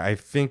yeah, I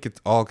think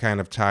it all kind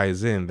of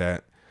ties in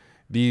that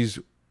these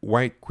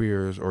white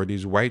queers or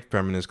these white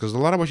feminists, because a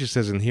lot of what she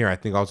says in here I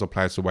think also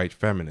applies to white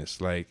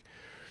feminists, like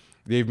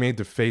they've made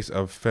the face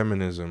of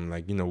feminism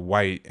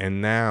white,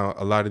 and now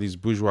a lot of these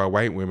bourgeois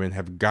white women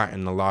have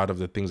gotten a lot of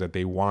the things that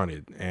they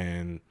wanted,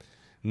 and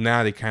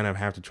now they kind of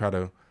have to try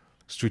to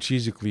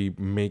strategically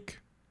make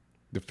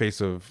the face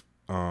of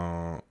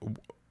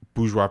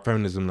bourgeois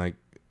feminism like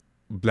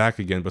black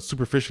again, but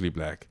superficially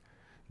black,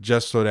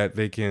 just so that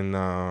they can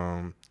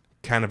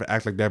kind of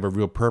act like they have a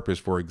real purpose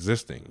for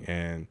existing,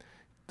 and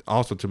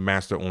also to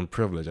mask their own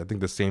privilege. I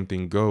think the same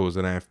thing goes,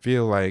 and I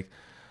feel like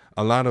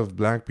a lot of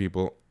black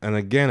people, and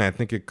again, I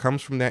think it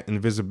comes from that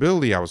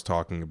invisibility I was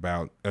talking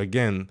about,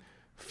 again,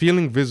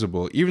 feeling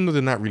visible, even though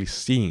they're not really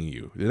seeing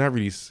you, they're not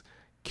really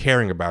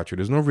caring about you,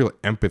 there's no real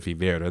empathy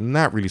there, they're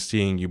not really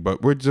seeing you,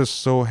 but we're just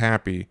so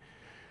happy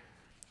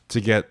to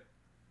get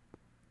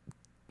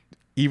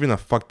even a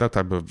fucked up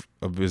type of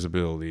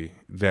visibility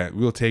that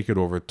we'll take it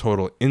over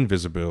total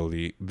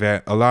invisibility,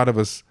 that a lot of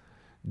us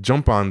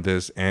jump on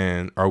this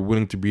and are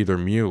willing to be their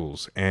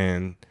mules.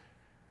 And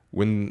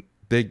when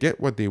they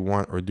get what they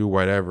want or do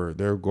whatever,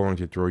 they're going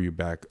to throw you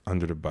back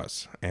under the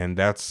bus. And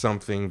that's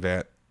something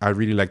that I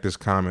really like this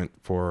comment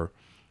for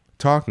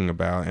talking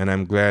about. And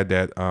I'm glad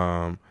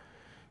that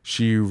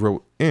she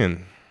wrote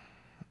in.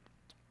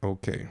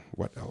 Okay,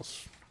 what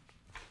else?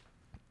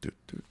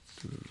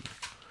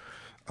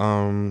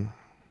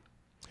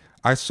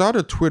 I saw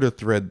the Twitter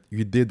thread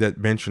you did that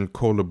mentioned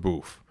Kola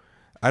Booth.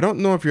 I don't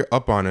know if you're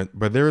up on it,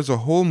 but there is a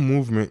whole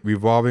movement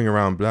revolving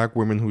around black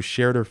women who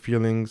share her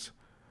feelings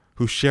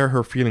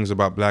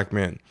about black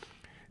men.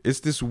 It's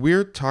this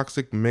weird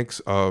toxic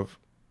mix of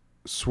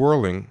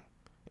swirling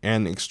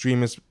and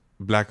extremist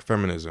black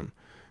feminism.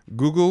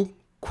 Google,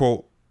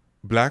 quote,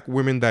 black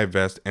women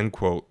divest, end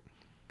quote,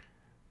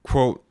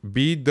 quote,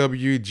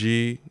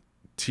 BWGTOW,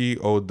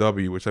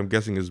 which I'm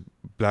guessing is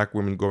black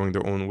women going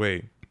their own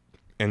way,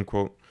 end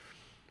quote.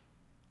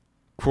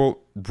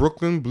 Quote,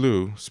 Brooklyn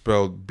Blue,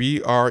 spelled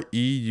BREUKELEN,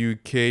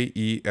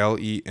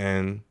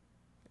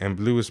 and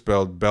blue is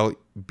spelled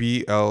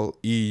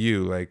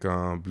BLEU, like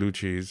blue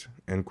cheese,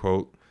 end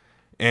quote.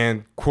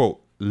 And,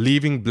 quote,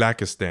 leaving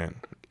Blackistan,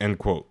 end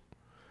quote.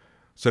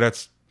 So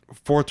that's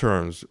 4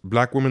 terms.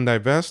 Black women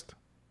divest,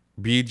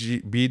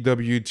 BWGTOW,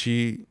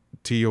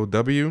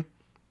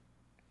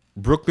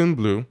 Brooklyn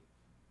Blue,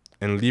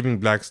 and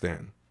leaving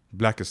Blackistan.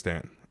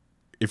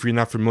 if you're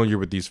not familiar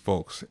with these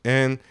folks.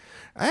 And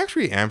I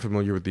actually am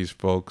familiar with these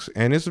folks,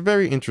 and it's a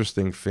very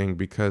interesting thing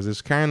because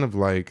it's kind of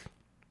like,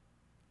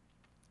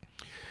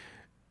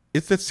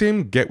 it's that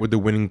same get with the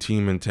winning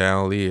team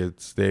mentality.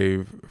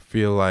 They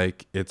feel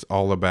like it's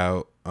all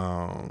about,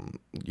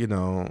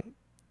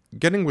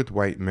 getting with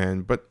white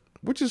men, but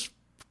which is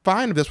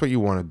fine if that's what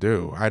you want to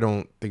do. I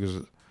don't think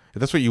if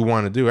that's what you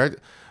want to do.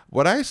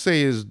 What I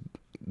say is,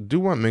 do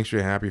what makes you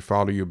happy,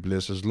 follow your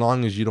bliss, as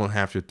long as you don't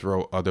have to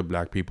throw other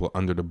black people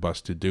under the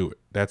bus to do it.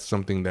 That's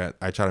something that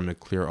I try to make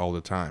clear all the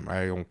time.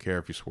 I don't care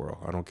if you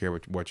swirl. I don't care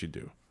what you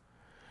do.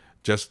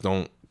 Just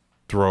don't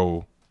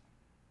throw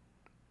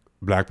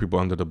black people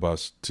under the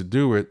bus to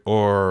do it,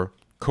 or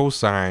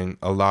co-sign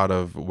a lot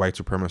of white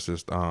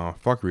supremacist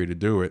fuckery to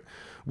do it,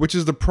 which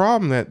is the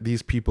problem that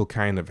these people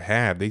kind of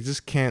have. They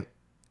just can't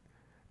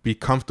be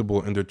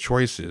comfortable in their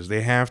choices.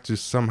 They have to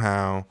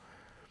somehow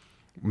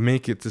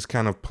make it this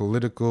kind of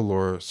political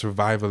or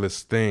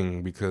survivalist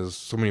thing because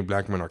so many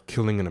black men are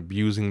killing and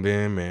abusing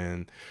them,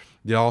 and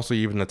they also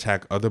even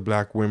attack other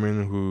black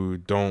women who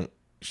don't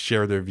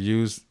share their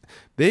views.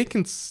 They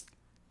can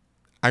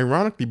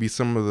ironically be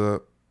some of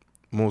the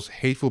most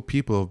hateful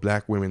people of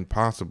black women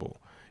possible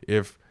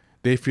if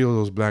they feel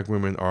those black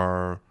women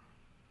are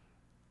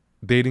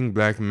dating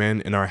black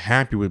men and are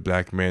happy with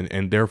black men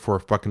and therefore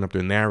fucking up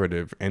their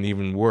narrative, and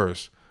even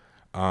worse,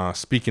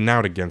 speaking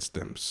out against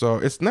them. So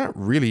it's not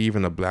really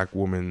even a black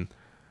woman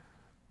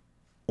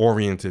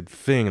oriented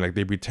thing like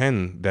they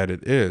pretend that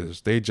it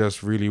is. They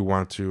just really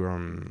want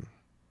to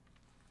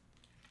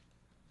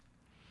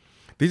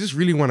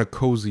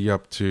cozy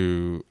up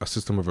to a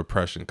system of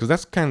oppression, because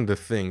that's kind of the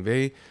thing.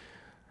 They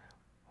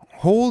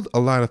hold a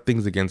lot of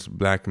things against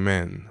black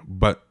men,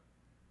 but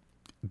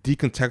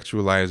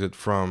decontextualize it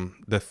from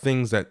the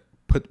things that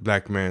put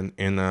black men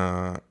in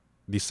a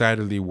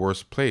decidedly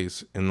worse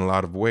place in a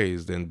lot of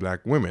ways than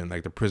black women,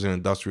 like the prison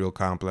industrial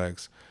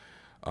complex,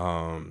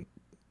 the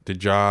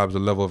jobs, the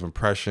level of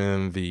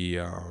oppression, the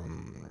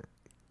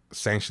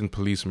sanctioned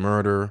police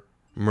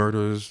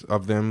murders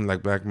of them.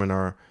 Like, black men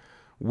are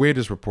way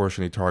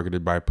disproportionately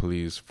targeted by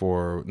police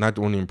for not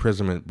only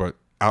imprisonment but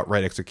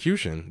outright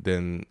execution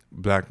than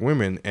black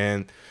women.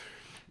 And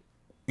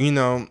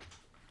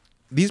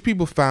these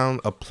people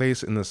found a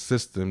place in the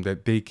system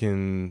that they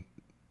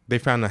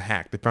found a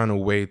hack. They found a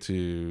way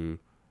to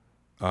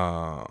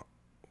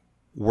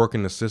work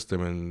in the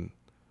system and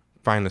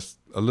find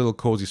a little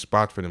cozy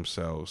spot for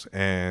themselves.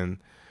 And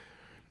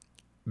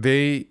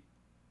they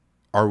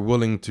are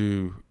willing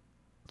to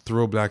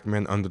throw black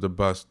men under the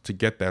bus to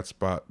get that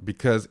spot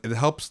because it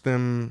helps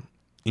them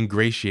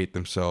ingratiate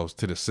themselves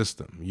to the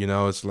system.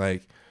 It's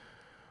like,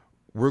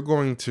 we're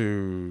going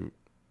to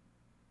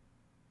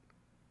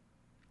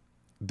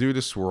do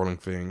the swirling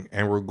thing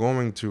and we're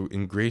going to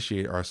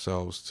ingratiate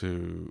ourselves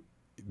to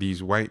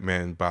these white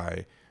men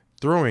by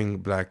throwing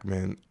black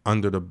men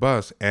under the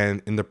bus.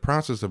 And in the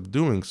process of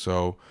doing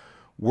so,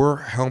 we're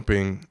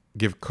helping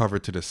give cover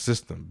to the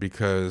system,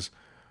 because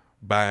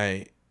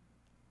by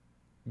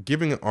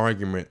giving an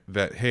argument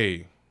that,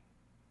 hey,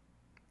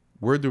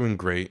 we're doing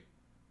great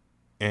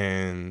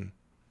and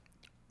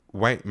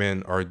white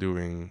men are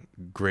doing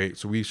great,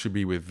 so we should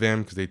be with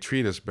them because they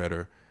treat us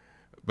better,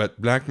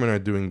 but black men are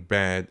doing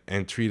bad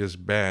and treat us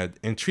bad,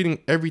 and treating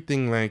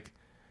everything like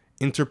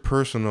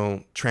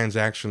interpersonal,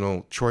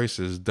 transactional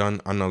choices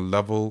done on a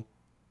level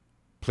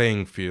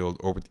playing field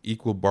or with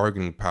equal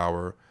bargaining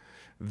power.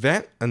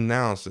 That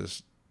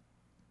analysis,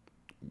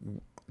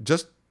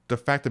 just the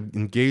fact of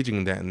engaging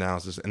in that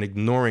analysis and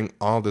ignoring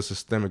all the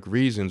systemic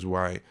reasons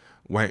why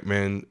white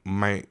men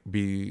might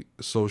be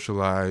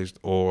socialized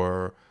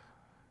or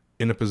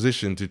in a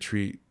position to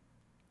treat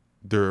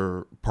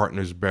their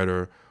partners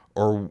better,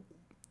 or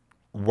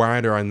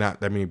why there are not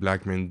that many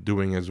black men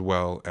doing as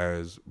well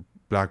as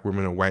black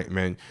women or white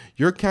men,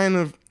 you're kind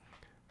of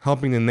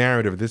helping the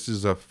narrative this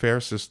is a fair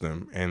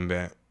system and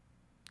that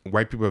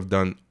white people have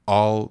done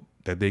all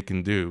that they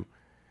can do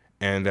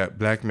and that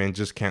black men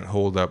just can't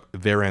hold up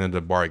their end of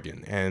the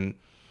bargain. And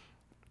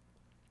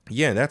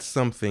yeah, that's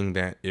something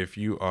that if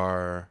you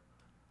are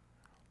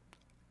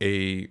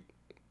a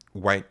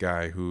white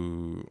guy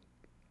who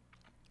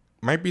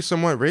might be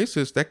somewhat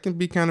racist, that can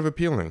be kind of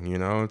appealing,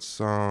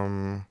 it's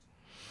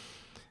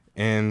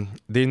and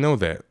they know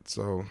that.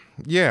 So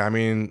yeah, I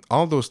mean,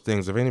 all those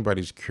things, if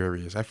anybody's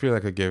curious, I feel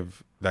like I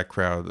give that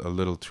crowd a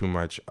little too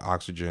much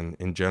oxygen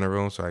in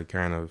general, so I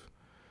kind of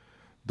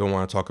don't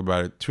want to talk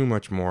about it too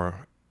much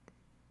more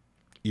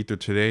either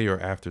today or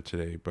after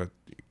today, but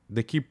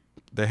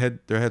their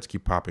heads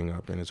keep popping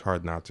up and it's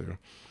hard not to.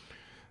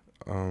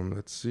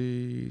 Let's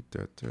see,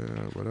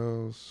 what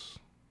else?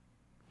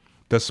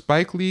 Does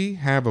Spike Lee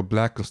have a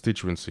black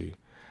constituency?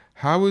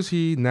 How is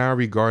he now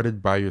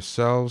regarded by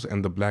yourselves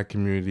and the black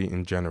community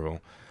in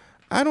general?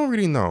 I don't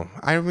really know.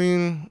 I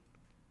mean,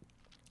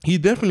 he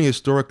definitely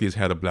historically has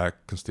had a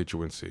black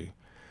constituency.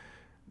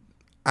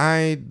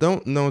 I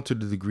don't know to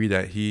the degree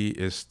that he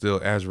is still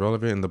as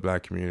relevant in the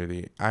black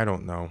community. I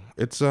don't know.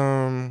 It's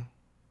kind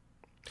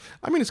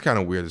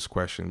of weird, this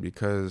question,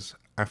 because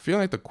I feel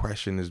like the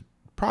question is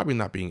probably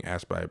not being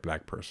asked by a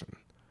black person.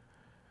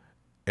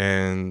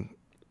 And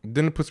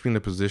then it puts me in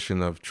the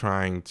position of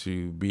trying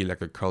to be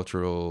like a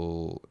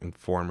cultural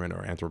informant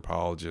or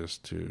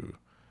anthropologist to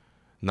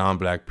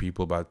non-black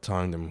people by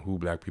telling them who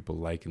black people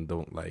like and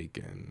don't like.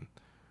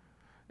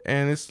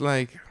 And it's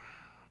like,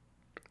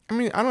 I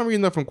mean, I don't really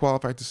know if I'm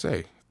qualified to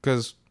say,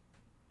 because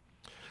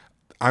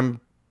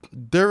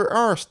there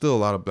are still a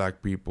lot of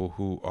black people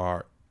who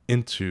are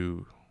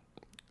into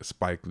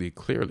Spike Lee,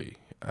 clearly.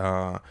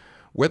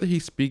 Whether he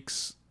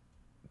speaks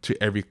to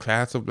every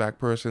class of black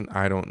person,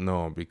 I don't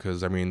know,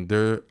 because I mean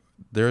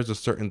there's a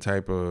certain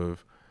type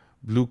of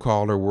blue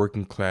collar,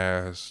 working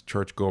class,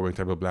 church going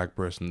type of black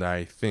person that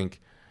I think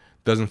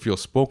doesn't feel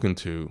spoken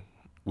to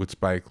with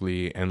Spike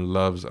Lee and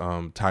loves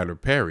Tyler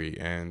Perry,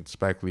 and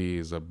Spike Lee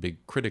is a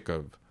big critic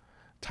of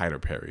Tyler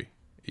Perry.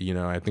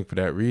 I think for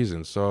that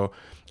reason. So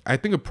I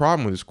think a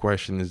problem with this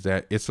question is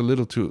that it's a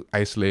little too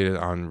isolated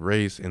on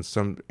race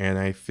and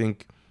I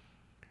think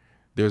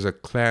there's a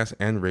class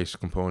and race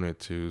component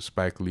to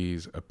Spike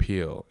Lee's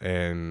appeal,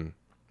 and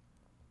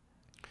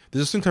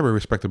there's a certain type of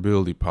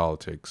respectability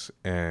politics.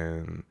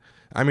 And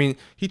I mean,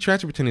 he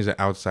tried to pretend he's an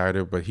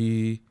outsider, but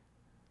he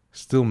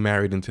still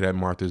married into that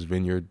Martha's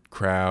Vineyard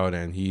crowd,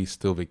 and he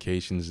still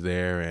vacations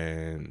there,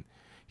 and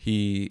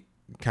he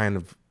kind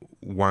of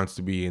wants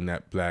to be in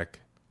that black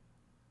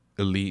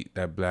elite,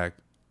 that black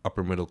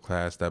upper middle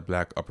class, that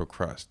black upper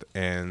crust.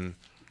 And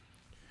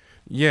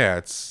yeah,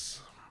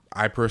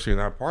 I'm personally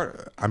not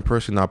part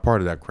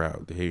of that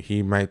crowd.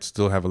 He might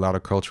still have a lot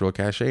of cultural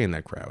cachet in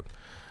that crowd.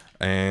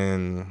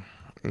 And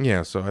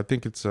yeah, so I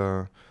think it's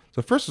so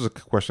first is a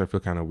question I feel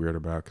kind of weird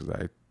about, because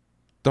I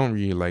don't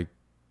really like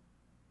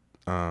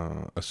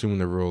assuming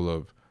the role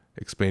of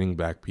explaining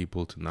black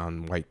people to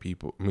non-white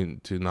people,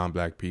 to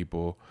non-black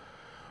people.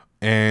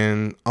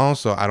 And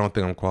also, I don't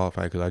think I'm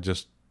qualified,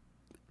 because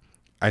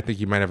I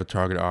think you might have a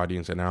target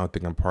audience, and I don't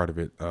think I'm part of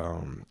it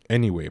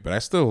anyway. But I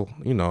still,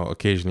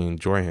 occasionally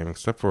enjoy him,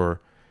 except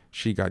for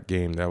He Got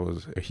Game. That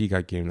was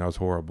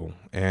horrible.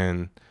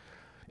 And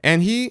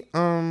he,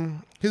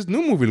 his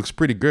new movie looks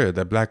pretty good.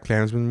 That Black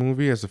Klansman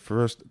movie is the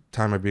first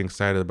time I've been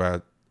excited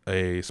about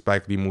a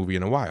Spike Lee movie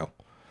in a while.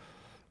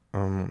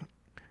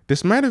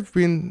 This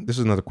is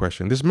another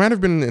question. This might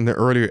have been in the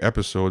earlier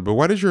episode, but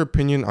what is your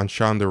opinion on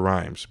Shonda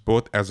Rhimes,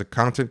 both as a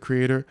content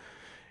creator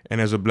and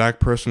as a black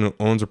person who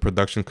owns a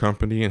production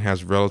company and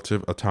has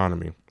relative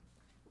autonomy?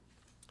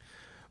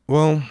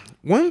 Well,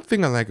 one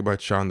thing I like about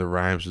Shonda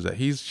Rhimes is that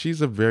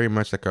she's a very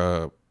much like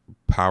a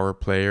power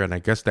player, and I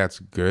guess that's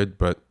good,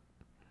 but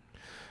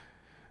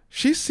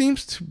she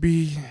seems to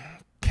be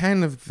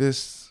kind of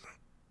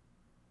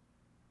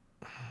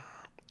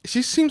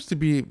she seems to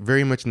be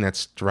very much in that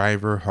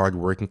striver,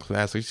 hardworking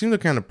class. She seems the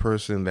kind of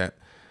person that,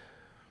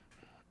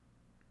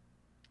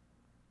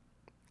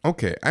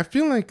 okay, I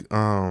feel like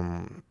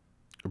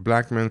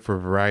black men, for a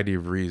variety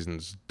of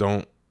reasons,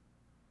 don't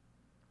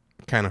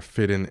kind of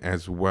fit in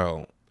as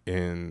well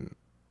in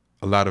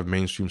a lot of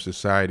mainstream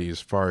society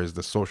as far as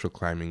the social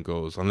climbing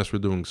goes, unless we're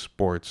doing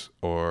sports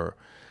or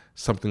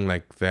something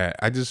like that.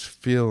 I just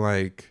feel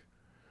like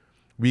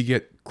we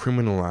get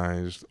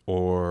criminalized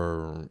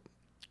or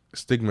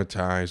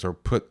stigmatized or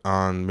put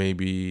on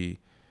maybe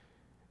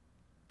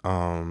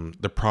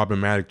the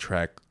problematic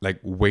track like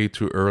way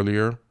too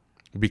earlier,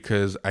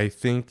 because I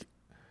think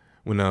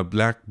when a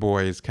black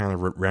boy is kind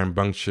of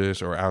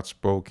rambunctious or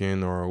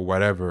outspoken or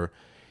whatever,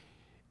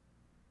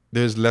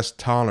 there's less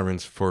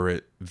tolerance for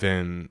it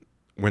than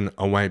when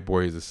a white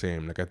boy is the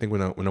same. Like, I think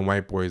when a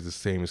white boy is the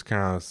same, it's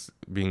kind of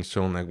being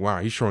shown like,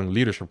 wow, he's showing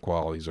leadership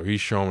qualities, or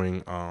he's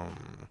showing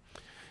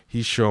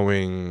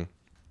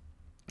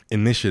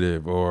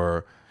initiative,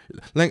 or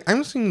like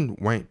I've seen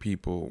white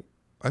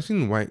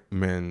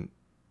men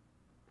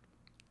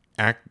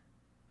act,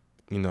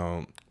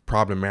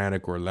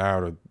 problematic or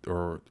loud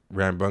or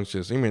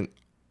rambunctious, even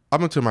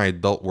up until my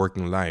adult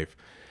working life,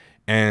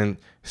 and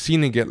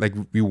seen it get like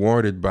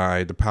rewarded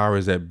by the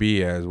powers that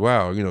be as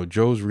well.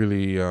 Joe's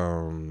really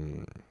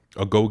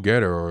a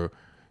go-getter, or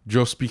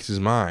Joe speaks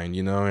his mind,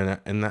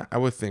 and I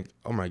would think,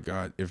 oh my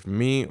God, if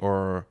me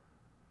or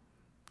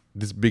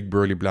this big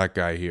burly black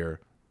guy here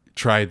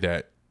tried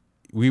that,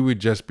 we would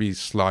just be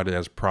slaughtered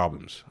as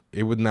problems.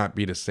 It would not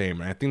be the same.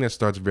 And I think that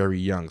starts very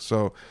young.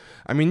 So,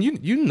 I mean,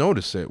 you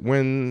notice it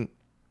when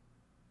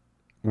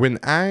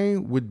I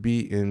would be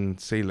in,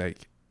 say,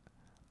 like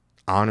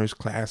honors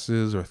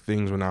classes or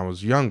things when I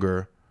was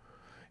younger,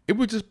 it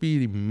would just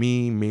be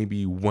me,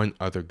 maybe one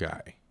other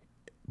guy.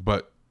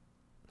 But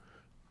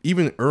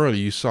even early,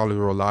 you saw there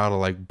were a lot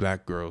of like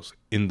black girls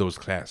in those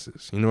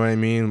classes. You know what I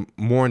mean?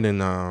 More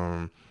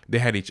than they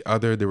had each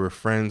other. They were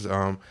friends.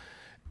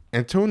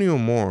 Antonio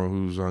Moore,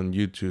 who's on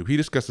YouTube, he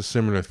discussed a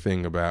similar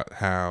thing about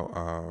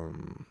how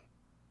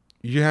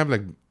you have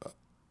like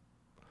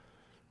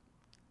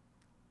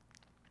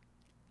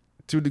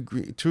to a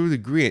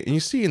degree, and you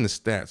see in the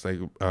stats, like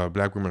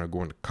black women are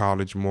going to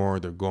college more.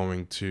 They're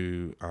going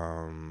to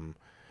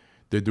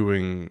they're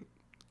doing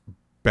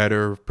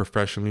better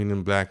professionally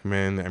than black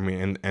men. I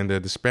mean, and the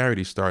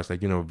disparity starts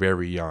like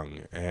very young,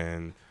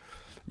 and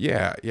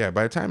Yeah.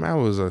 By the time I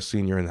was a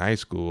senior in high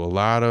school, a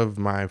lot of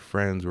my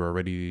friends were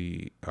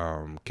already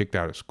kicked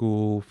out of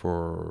school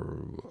for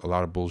a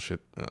lot of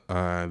bullshit.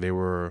 They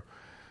were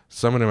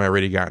some of them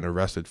already gotten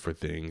arrested for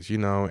things,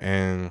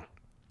 and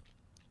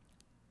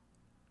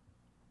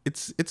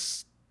it's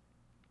it's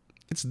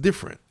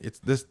different. It's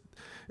this.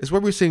 It's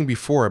what we were saying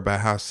before about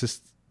how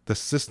the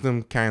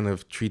system kind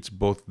of treats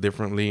both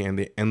differently, and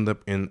they end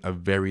up in a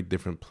very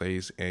different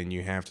place, and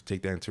you have to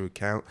take that into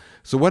account.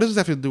 So, what does this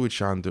have to do with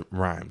Shonda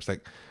Rhimes?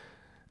 Like,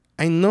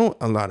 I know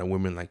a lot of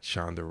women like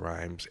Shonda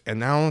Rhimes,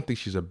 and I don't think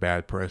she's a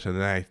bad person.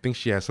 And I think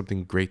she has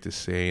something great to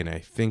say, and I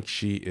think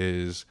she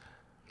is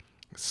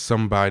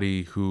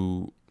somebody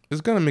who is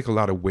gonna make a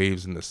lot of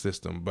waves in the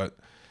system. But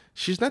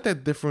she's not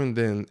that different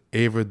than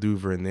Ava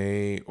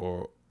DuVernay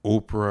or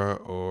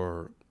Oprah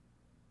or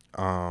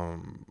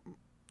um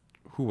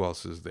who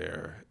else is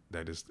there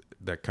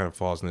that kind of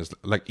falls in this,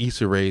 like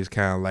Issa Rae is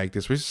kind of like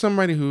this, which is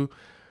somebody who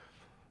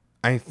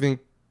I think,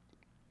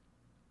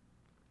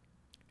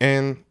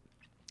 and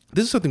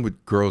this is something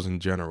with girls in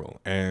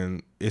general,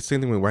 and it's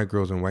same thing with white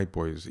girls and white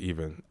boys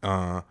even.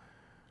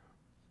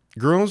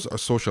 Girls are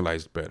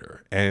socialized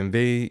better, and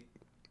they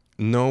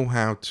know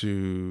how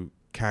to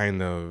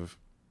kind of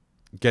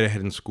get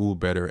ahead in school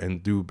better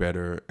and do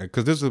better,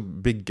 because there's a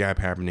big gap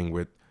happening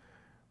with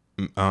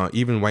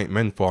even white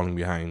men falling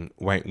behind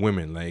white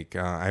women. Like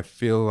I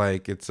feel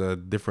like it's a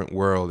different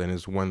world, and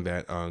it's one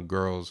that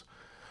girls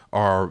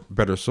are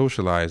better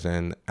socialized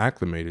and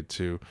acclimated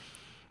to.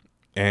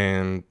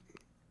 And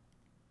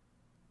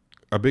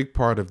a big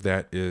part of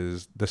that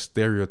is the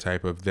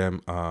stereotype of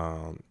them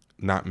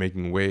not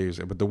making waves.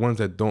 But the ones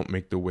that don't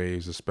make the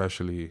waves,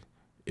 especially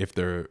if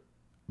they're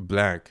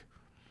black,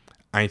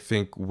 I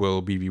think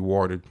will be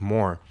rewarded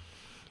more.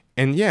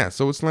 And yeah,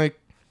 so it's like,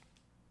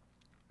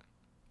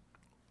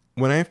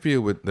 when I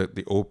feel with the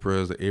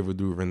Oprahs, the Ava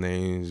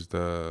DuVernays,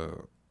 the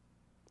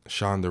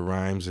Shonda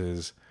Rhimes,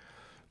 is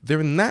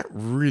they're not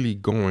really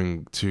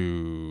going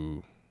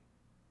to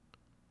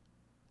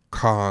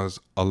cause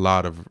a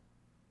lot of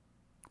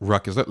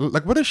ruckus.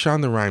 Like what does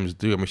Shonda Rhimes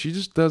do? I mean, she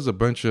just does a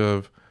bunch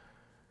of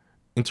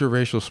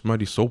interracial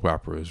smutty soap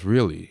operas,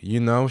 really.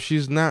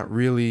 She's not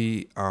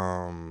really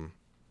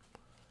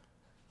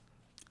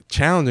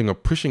challenging or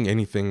pushing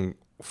anything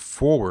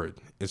forward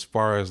as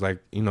far as like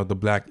the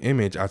black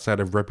image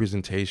outside of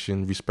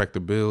representation,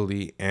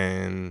 respectability,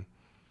 and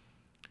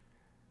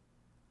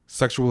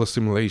sexual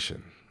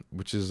assimilation,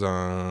 which is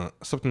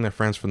something that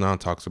Frantz Fanon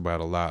talks about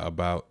a lot,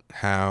 about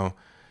how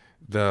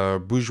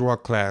the bourgeois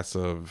class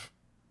of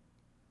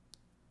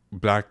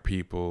black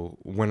people,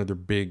 one of their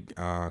big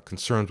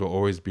concerns will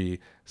always be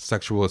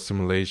sexual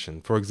assimilation.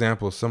 For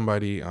example,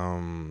 somebody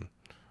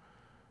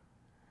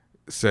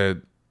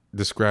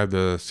described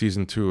the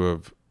season 2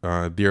 of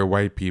Dear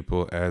White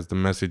People as the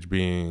message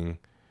being,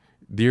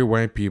 dear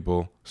white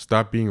people,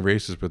 stop being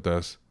racist with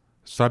us,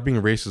 stop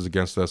being racist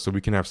against us so we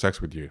can have sex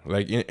with you.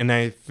 Like, and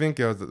I think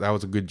that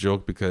was a good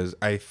joke, because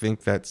I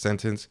think that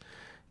sentence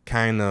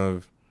kind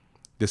of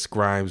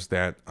describes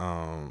that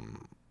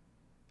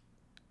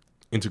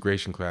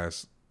integration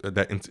class,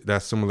 that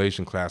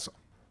assimilation class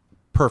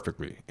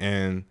perfectly.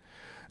 And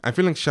I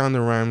feel like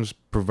Shonda Rhimes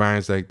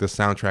provides like the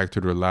soundtrack to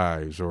their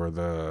lives, or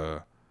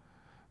the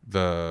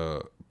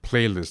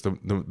playlist,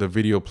 the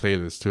video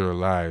playlist to her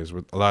lives,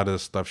 with a lot of the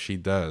stuff she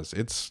does.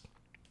 It's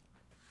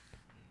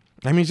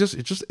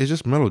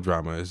just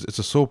melodrama. It's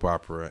a soap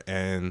opera.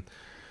 And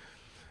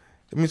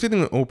I mean, same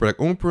thing with Oprah. Like,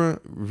 Oprah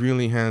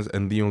really has a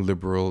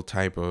neoliberal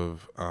type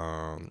of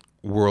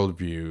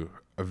worldview,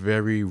 a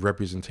very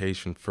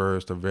representation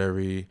first,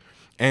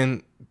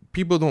 and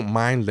people don't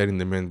mind letting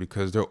them in,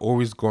 because they're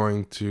always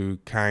going to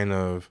kind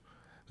of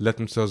let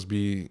themselves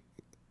be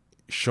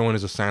shown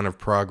as a sign of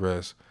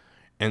progress,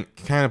 and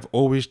kind of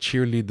always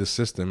cheerlead the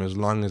system as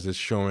long as it's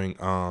showing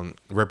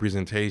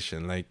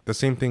representation. Like, the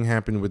same thing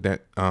happened with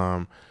that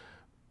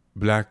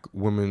black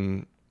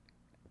woman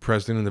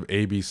president of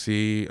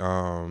ABC.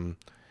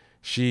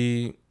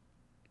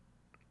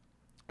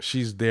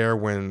 She's there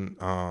when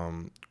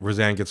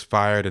Roseanne gets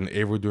fired, and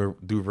Ava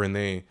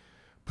DuVernay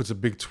puts a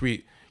big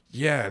tweet.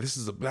 Yeah, this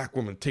is a black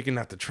woman taking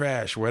out the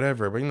trash,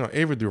 whatever. But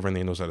Ava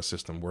DuVernay knows how the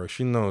system works.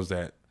 She knows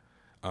that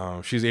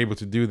she's able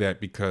to do that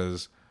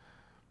because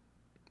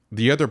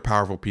the other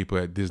powerful people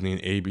at Disney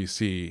and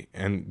ABC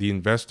and the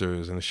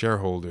investors and the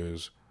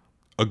shareholders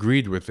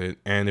agreed with it.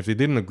 And if they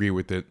didn't agree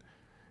with it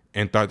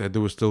and thought that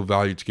there was still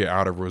value to get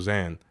out of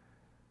Roseanne,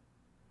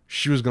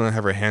 she was going to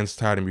have her hands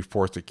tied and be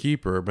forced to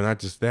keep her. But not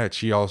just that,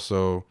 she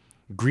also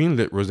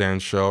greenlit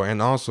Roseanne's show,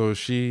 and also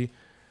she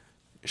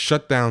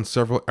shut down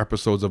several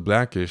episodes of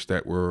Blackish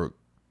that were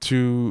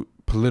too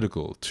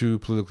political, too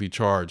politically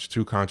charged,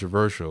 too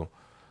controversial,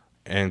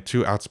 and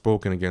too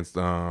outspoken against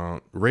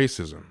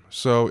racism.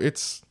 So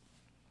it's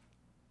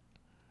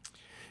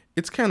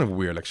kind of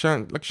weird. Like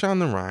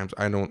Shonda Rhimes,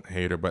 I don't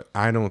hate her, but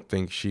I don't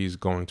think she's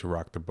going to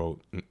rock the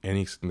boat in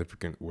any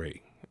significant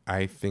way.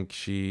 I think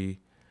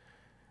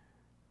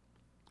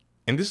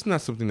and this is not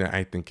something that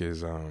I think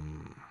is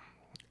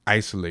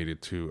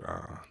isolated to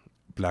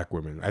black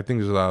women. I think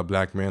there's a lot of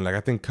black men. Like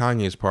I think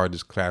Kanye is part of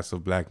this class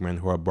of black men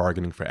who are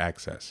bargaining for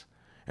access,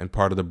 and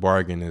part of the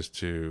bargain is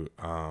to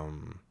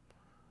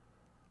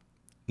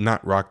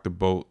not rock the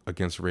boat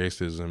against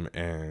racism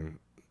and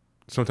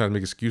sometimes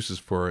make excuses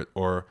for it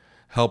or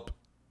help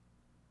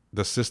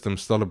the system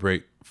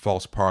celebrate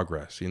false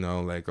progress. You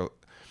know, like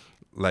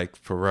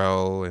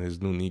Pharrell and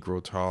his new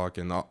Negro talk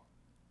and all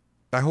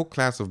that whole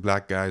class of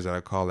black guys that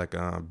I call like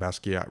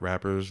Basquiat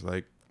rappers.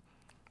 Like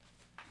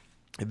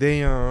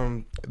they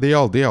all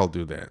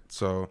do that.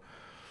 So,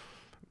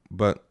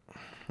 but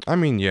I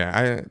mean,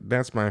 yeah,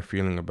 that's my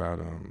feeling about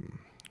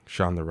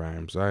Shonda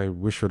Rhimes. I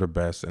wish her the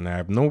best, and I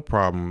have no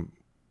problem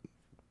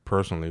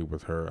personally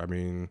with her. I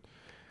mean,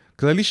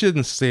 because at least she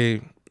didn't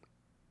say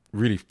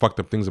really fucked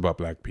up things about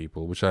black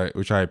people, which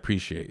I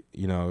appreciate.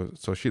 You know,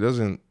 so she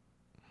doesn't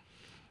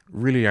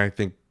really, I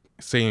think,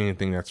 say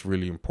anything that's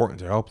really important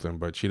to help them,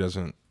 but she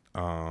doesn't,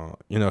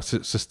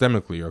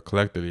 systemically or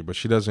collectively, but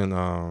she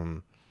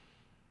doesn't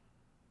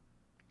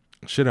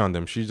shit on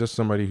them. She's just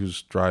somebody who's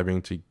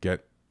striving to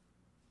get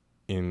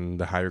in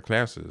the higher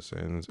classes,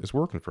 and it's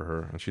working for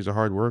her. And she's a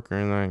hard worker,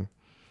 and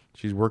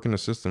she's working the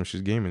system.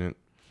 She's gaming it.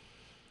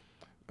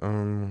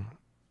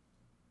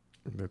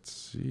 Let's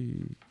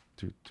see.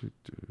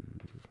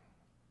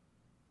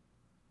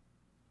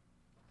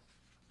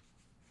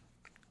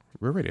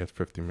 We're already at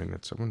 50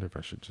 minutes. I wonder if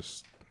I should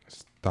just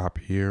stop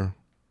here.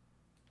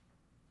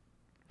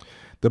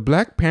 The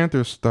Black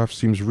Panther stuff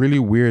seems really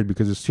weird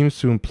because it seems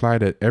to imply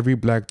that every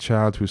black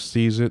child who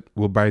sees it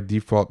will by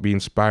default be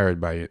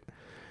inspired by it.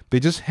 They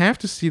just have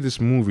to see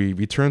this movie,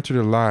 return to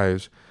their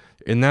lives,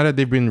 and now that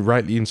they've been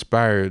rightly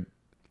inspired,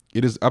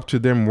 it is up to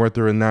them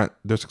whether or not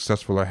they're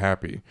successful or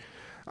happy.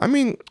 I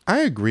mean, I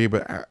agree,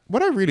 but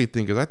what I really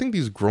think is I think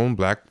these grown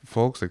black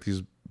folks, like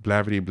these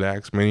blavity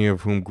blacks, many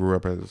of whom grew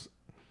up as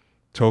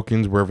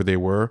tokens wherever they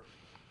were,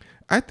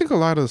 I think a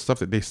lot of the stuff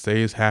that they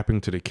say is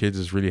happening to the kids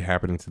is really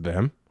happening to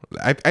them.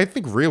 I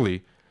think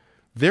really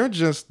they're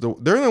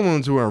the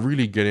ones who are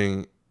really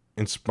getting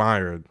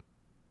inspired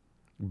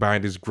by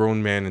this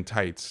grown man in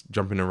tights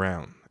jumping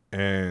around.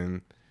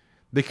 And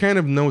they kind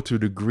of know to a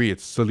degree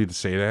it's silly to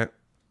say that.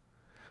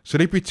 So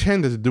they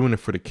pretend that they're doing it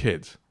for the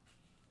kids.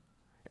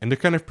 And they're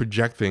kind of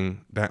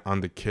projecting that on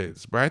the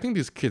kids. But I think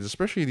these kids,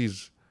 especially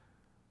these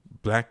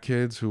black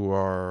kids who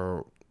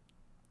are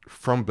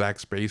from black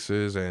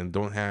spaces and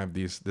don't have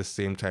this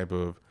same type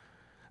of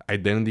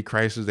identity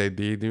crisis that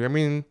they do. I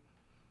mean,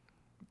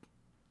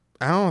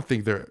 I don't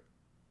think they're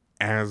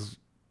as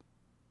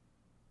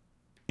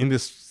in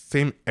this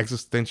same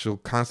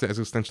constant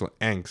existential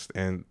angst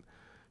and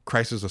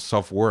crisis of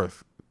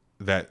self-worth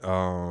that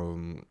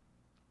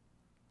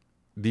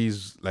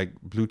these like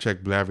blue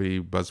check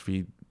blavity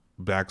BuzzFeed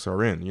blacks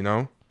are in, you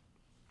know?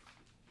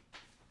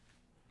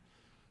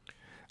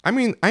 I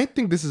mean, I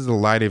think this is a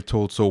lie they've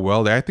told so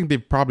well that I think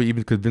they've probably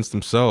even convinced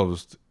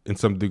themselves in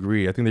some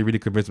degree. I think they really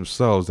convinced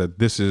themselves that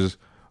this is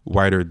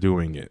why they're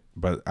doing it.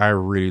 But I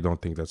really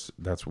don't think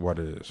that's what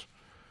it is.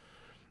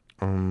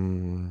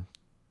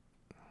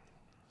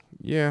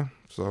 Yeah,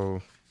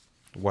 so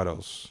what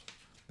else?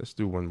 Let's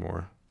do one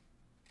more.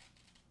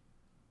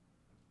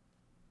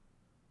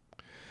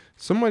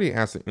 Somebody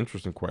asked an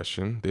interesting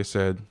question. They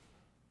said,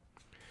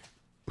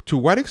 to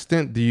what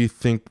extent do you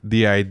think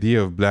the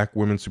idea of black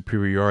women's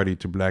superiority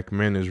to black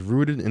men is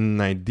rooted in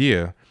an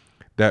idea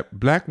that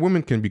black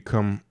women can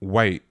become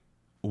white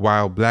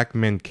while black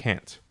men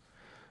can't?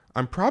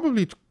 I'm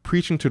probably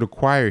preaching to the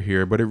choir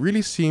here, but it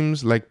really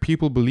seems like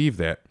people believe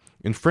that.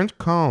 In French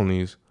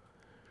colonies,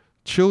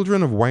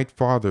 children of white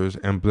fathers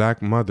and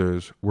black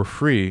mothers were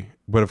free,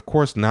 but of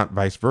course not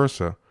vice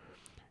versa.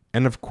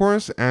 And of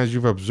course, as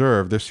you've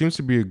observed, there seems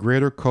to be a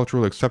greater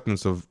cultural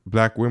acceptance of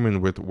black women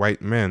with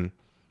white men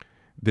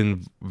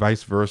than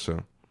vice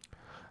versa.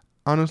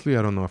 Honestly,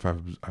 I don't know if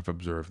I've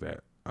observed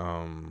that.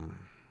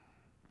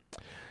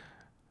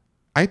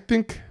 I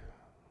think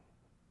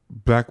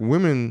black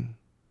women,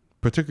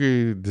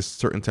 particularly this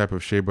certain type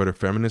of shea butter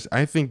feminist,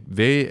 I think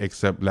they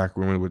accept black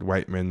women with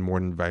white men more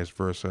than vice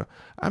versa.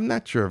 I'm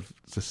not sure if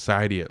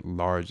society at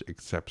large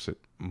accepts it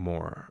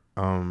more.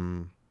 I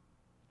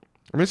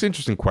mean, it's an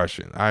interesting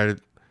question. I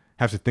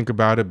have to think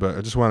about it, but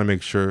I just want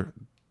to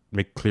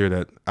make clear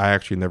that I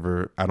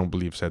don't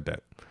believe said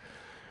that.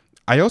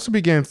 I also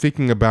began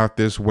thinking about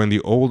this when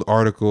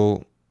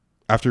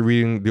after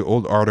reading the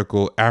old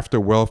article, After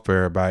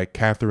Welfare by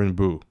Catherine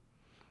Boo.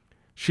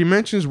 She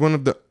mentions one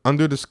of the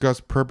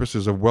under-discussed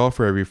purposes of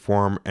welfare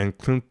reform and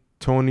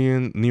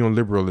Clintonian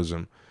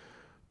neoliberalism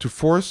to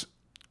force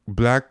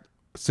black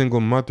single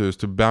mothers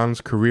to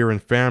balance career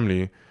and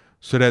family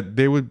so that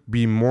they would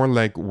be more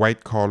like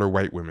white-collar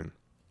white women.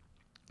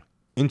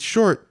 In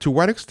short, to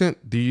what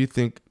extent do you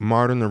think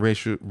modern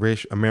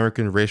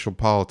American racial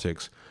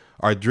politics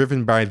are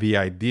driven by the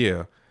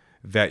idea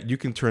that you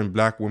can turn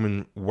black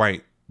women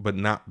white but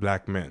not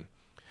black men?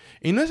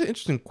 And that's an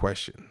interesting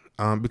question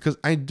because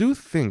I do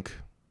think,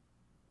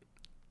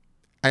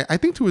 I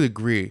think to a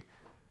degree,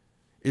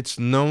 it's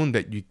known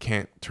that you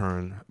can't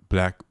turn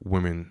black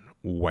women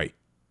white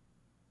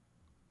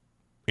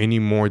any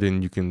more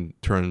than you can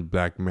turn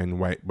black men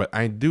white. But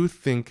I do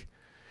think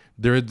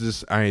there is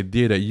this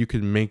idea that you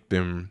can make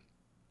them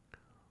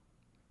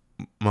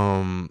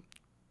an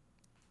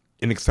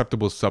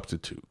acceptable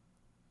substitute.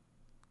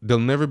 They'll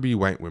never be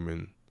white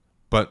women,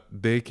 but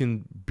they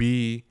can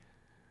be.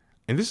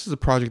 And this is a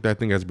project that I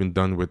think has been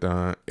done with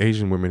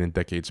Asian women in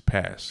decades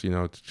past,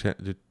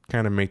 to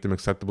kind of make them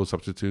acceptable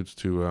substitutes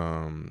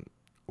to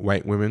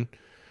white women.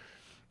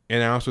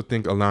 And I also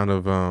think a lot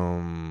of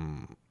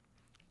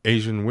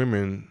Asian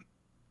women,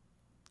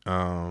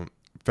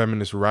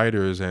 feminist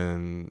writers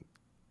and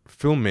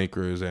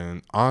filmmakers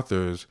and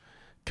authors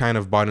kind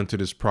of bought into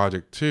this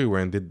project too,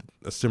 and did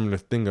a similar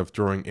thing of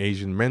throwing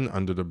Asian men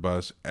under the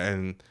bus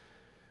and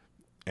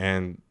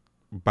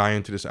buy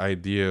into this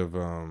idea of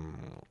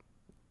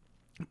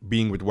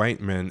being with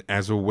white men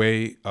as a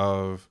way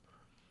of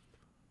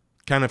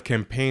kind of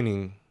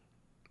campaigning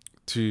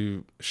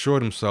to show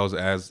themselves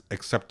as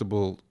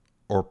acceptable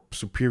or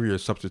superior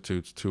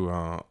substitutes to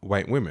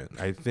white women.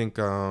 I think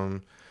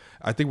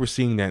we're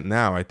seeing that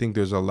now. I think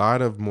there's a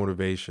lot of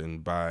motivation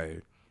by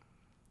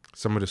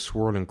some of the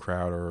swirling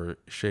crowd or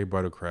shea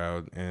butter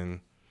crowd,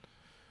 and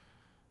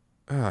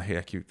I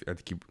have to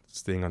keep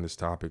staying on this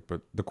topic,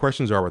 but the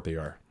questions are what they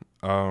are.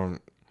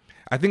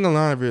 I think a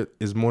lot of it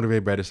is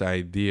motivated by this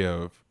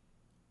idea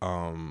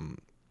of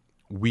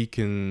we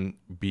can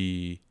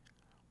be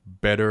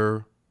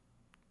better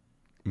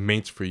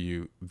mates for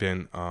you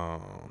than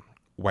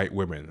white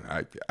women.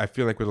 I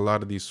feel like with a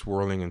lot of these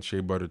swirling and shea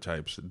butter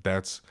types,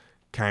 that's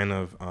kind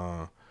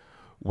of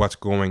what's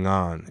going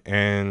on.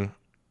 And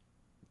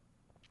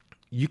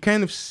you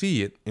kind of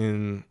see it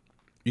in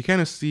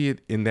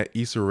that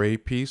Issa Rae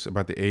piece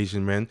about the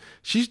Asian men.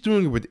 She's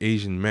doing it with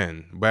Asian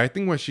men, but I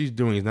think what she's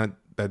doing is not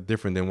that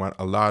different than what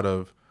a lot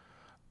of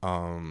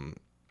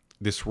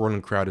this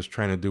swirling crowd is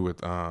trying to do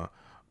with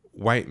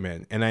white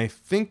men. And I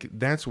think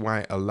that's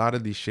why a lot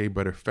of these shea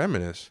butter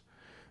feminists,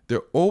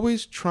 they're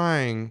always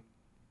trying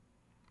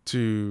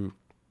to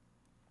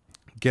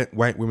get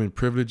white women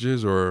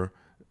privileges or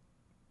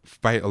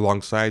fight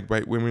alongside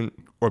white women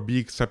or be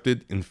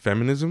accepted in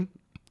feminism.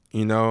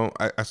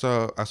 I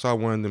saw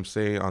one of them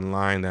say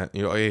online that,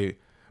 hey,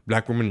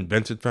 black women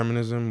invented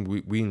feminism.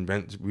 We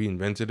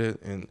invented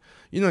it. And,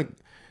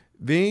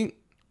 they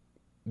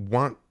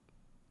want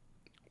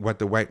what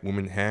the white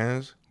woman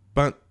has,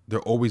 but they're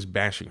always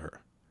bashing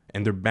her.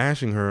 And they're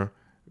bashing her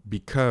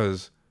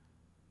because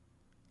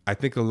I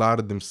think a lot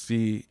of them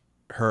see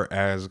her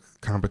as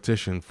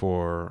competition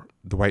for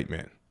the white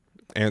man.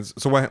 And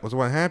so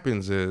what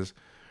happens is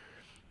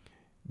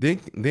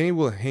they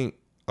will hate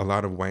a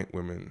lot of white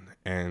women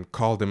and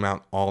call them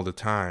out all the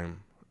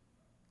time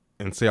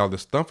and say all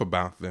this stuff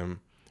about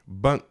them,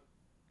 but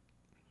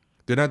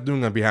they're not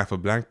doing it on behalf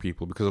of black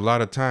people, because a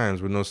lot of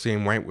times when those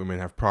same white women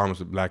have problems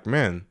with black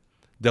men,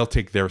 they'll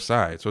take their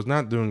side. So they're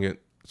not doing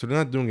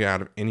it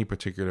out of any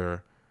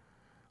particular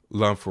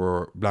love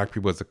for black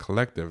people as a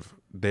collective.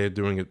 They're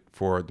doing it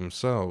for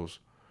themselves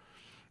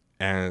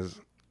and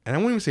I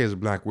won't even say as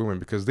black women,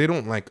 because they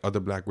don't like other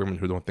black women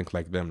who don't think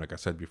like them. Like I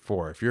said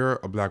before, if you're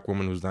a black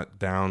woman who's not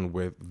down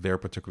with their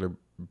particular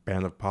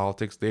band of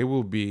politics, they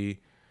will be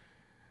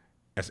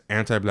as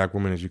anti-black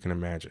women as you can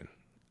imagine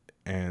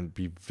and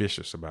be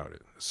vicious about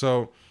it.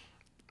 So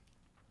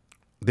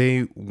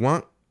they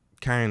want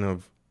kind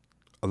of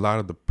a lot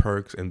of the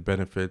perks and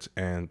benefits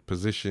and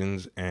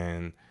positions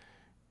and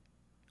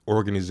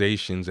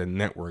organizations and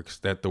networks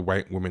that the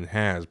white woman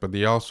has, but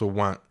they also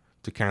want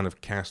to kind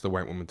of cast the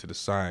white woman to the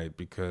side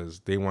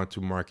because they want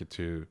to market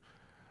to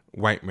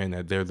white men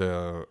that they're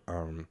the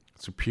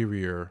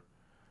superior,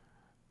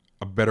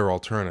 a better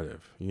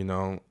alternative,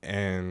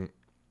 And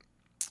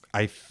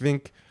I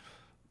think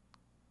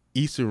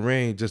Issa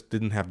Rae just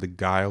didn't have the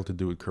guile to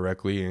do it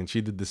correctly, and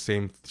she did the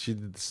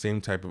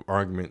same type of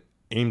argument,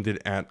 aimed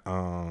it at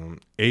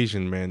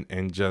Asian men,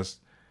 and just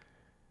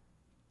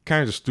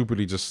kind of just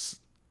stupidly just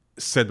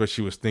said what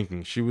she was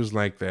thinking. She was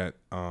like that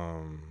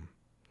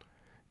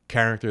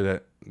character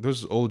that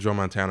there's this old Joe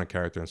Montana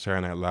character in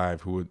Saturday Night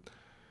Live who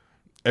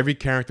every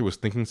character was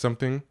thinking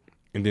something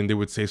and then they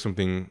would say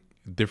something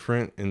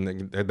different,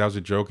 and that was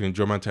a joke, and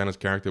Joe Montana's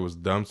character was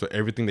dumb, so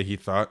everything that he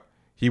thought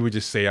he would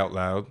just say out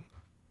loud,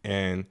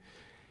 and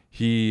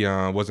he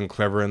wasn't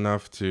clever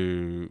enough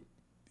to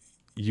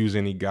use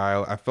any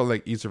guile. I felt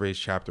like Issa Rae's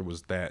chapter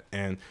was that.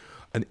 And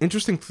an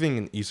interesting thing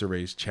in Issa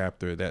Rae's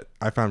chapter that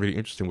I found really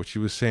interesting was she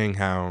was saying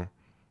how,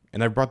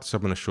 and I brought this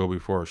up on the show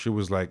before, she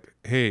was like,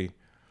 hey,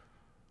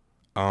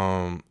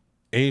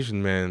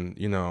 Asian men,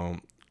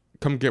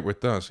 come get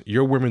with us.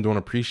 Your women don't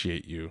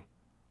appreciate you,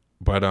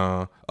 but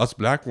us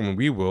black women,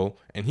 we will.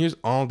 And here's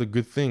all the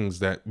good things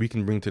that we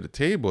can bring to the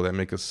table that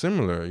make us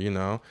similar,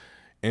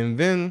 And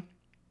then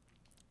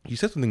she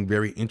said something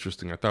very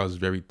interesting. I thought it was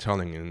very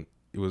telling, and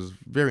it was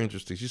very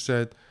interesting. She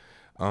said,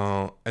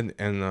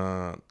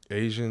 and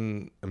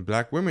Asian and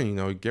black women,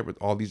 you get with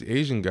all these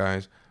Asian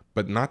guys,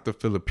 but not the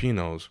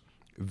Filipinos.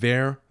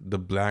 They're the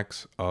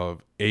blacks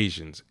of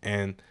Asians.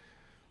 And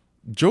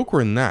joke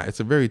or not, it's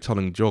a very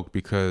telling joke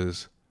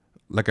because,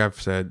 like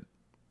I've said,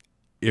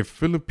 if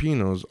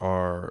Filipinos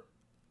are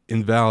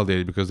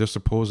invalidated because they're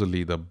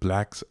supposedly the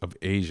blacks of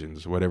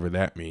Asians, whatever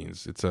that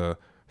means, it's a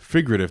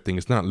figurative thing.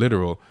 It's not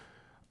literal.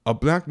 A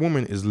black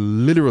woman is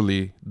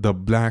literally the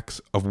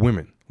blacks of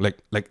women,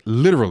 like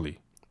literally,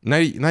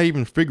 not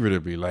even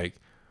figuratively. Like,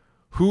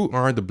 who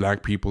are the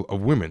black people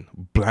of women?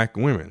 Black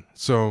women.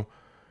 So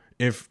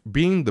if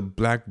being the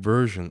black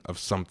version of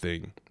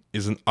something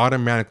is an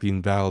automatically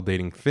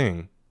invalidating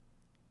thing,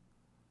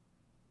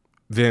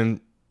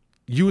 then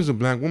you as a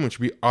black woman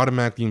should be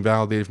automatically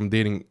invalidated from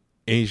dating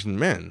Asian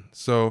men.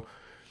 So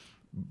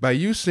by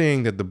you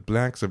saying that the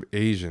blacks of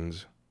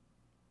Asians,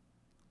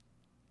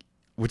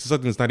 which is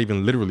something that's not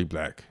even literally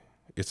black,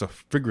 it's a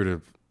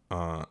figurative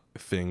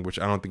thing, which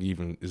I don't think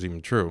even is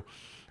even true,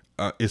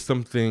 is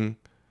something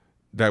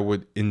that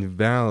would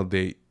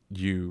invalidate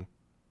you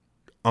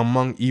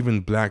among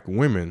even black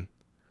women,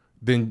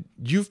 then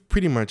you've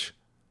pretty much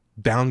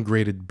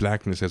downgraded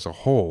blackness as a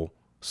whole.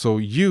 So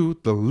you,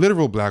 the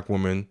literal black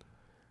woman,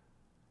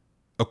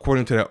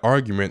 according to that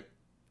argument,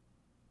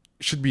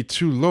 should be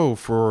too low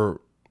for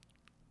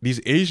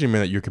these Asian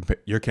men that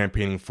you're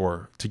campaigning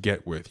for to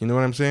get with. You know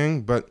what I'm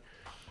saying? But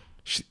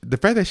the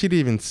fact that she didn't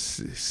even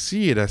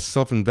see it as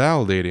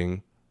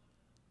self-invalidating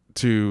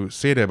to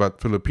say that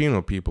about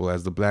Filipino people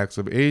as the blacks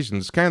of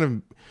Asians kind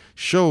of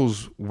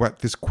shows what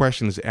this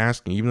question is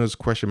asking. Even though this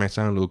question might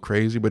sound a little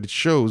crazy, but it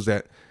shows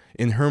that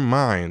in her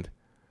mind,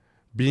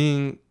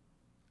 being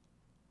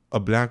a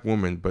black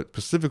woman, but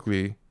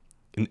specifically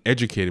an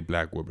educated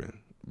black woman,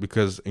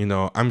 because, you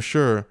know, I'm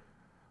sure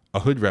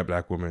a hood rat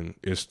black woman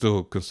is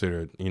still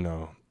considered, you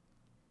know,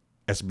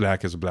 as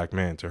black as a black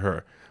man to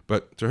her.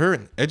 But to her,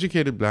 an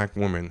educated black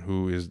woman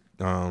who is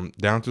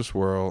down to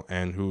swirl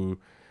and who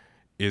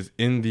is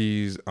in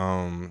these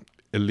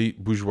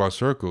elite bourgeois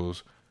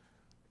circles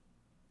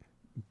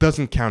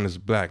doesn't count as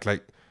black.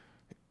 Like,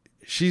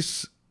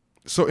 she's,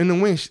 so in a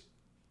way,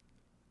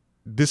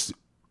 this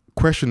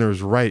questioner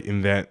is right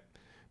in that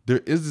there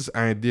is this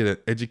idea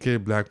that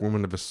educated black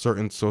women of a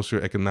certain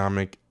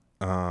socioeconomic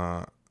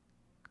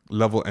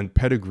level and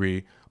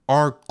pedigree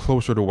are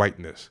closer to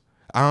whiteness.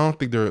 I don't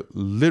think they're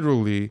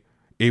literally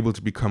able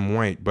to become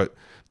white, but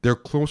they're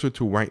closer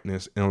to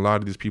whiteness in a lot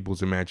of these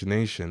people's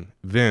imagination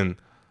than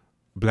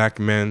black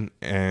men,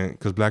 and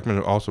because black men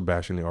are also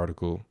bashed in the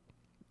article,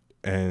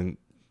 and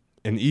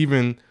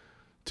even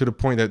to the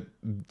point that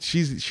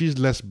she's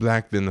less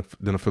black than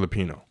a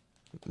Filipino.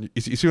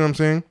 You see what I'm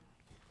saying?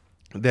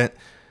 That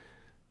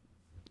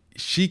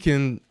she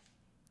can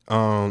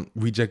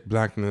reject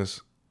blackness,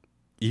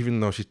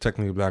 even though she's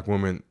technically a black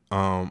woman,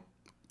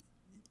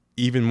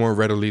 even more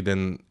readily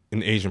than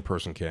an Asian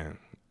person can,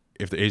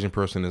 if the Asian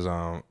person is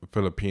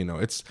Filipino.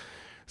 It's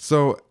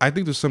so I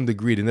think to some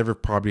degree they never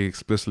probably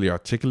explicitly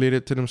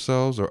articulated to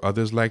themselves or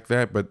others like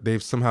that, but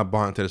they've somehow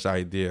bought into this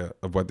idea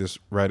of what this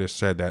writer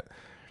said, that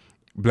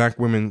black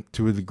women,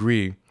 to a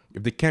degree,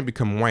 if they can't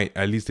become white,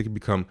 at least they can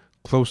become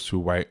close to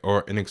white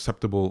or an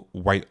acceptable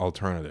white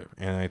alternative.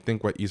 And I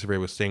think what Issa Rae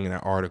was saying in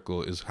that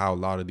article is how a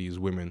lot of these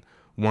women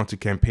want to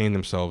campaign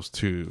themselves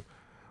to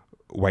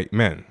white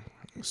men.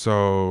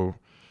 So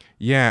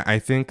yeah, I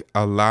think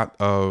a lot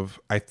of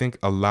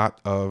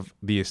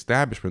the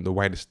establishment, the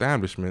white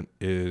establishment,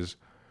 is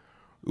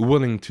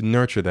willing to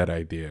nurture that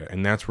idea,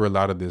 and that's where a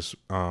lot of this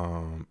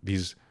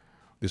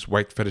this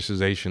white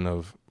fetishization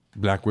of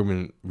black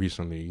women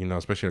recently, you know,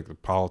 especially like the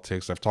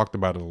politics. I've talked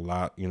about it a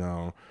lot, you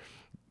know.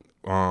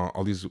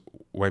 All these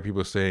white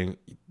people saying,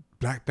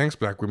 thanks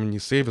black women, you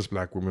save us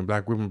black women,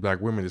 black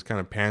women is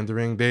kind of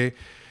pandering.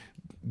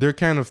 They're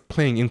kind of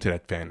playing into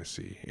that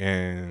fantasy,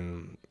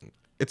 and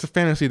it's a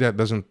fantasy that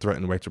doesn't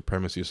threaten white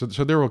supremacy. So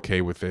they're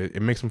okay with it.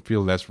 It makes them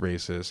feel less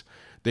racist.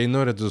 They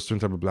know that there's a certain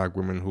type of black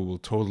women who will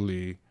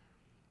totally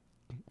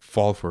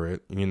fall for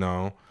it, you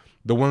know.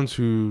 The ones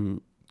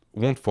who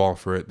won't fall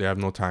for it, they have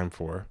no time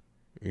for,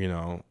 you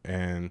know,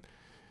 and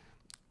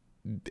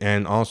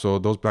also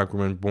those black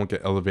women won't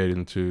get elevated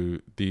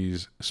into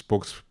these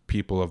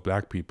spokespeople of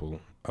black people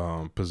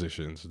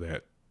positions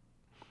that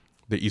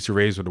the Issa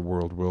Raes of the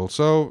world will.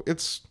 So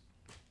it's,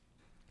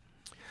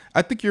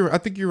 I think you're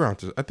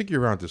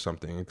onto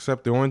something.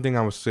 Except the only thing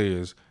I would say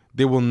is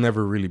they will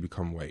never really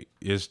become white.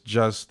 It's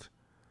just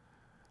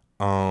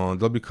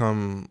they'll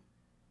become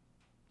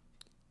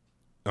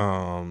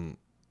a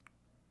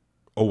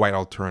white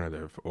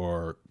alternative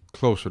or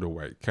closer to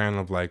white, kind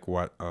of like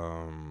what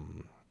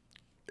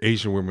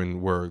Asian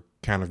women were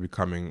kind of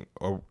becoming,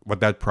 or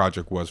what that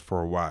project was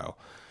for a while,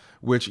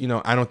 which, you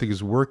know, I don't think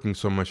is working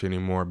so much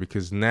anymore,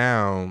 because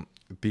now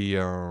the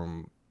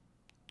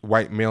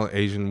white male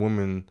Asian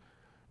woman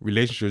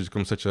relationships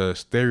become such a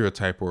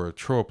stereotype or a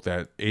trope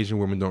that Asian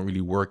women don't really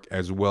work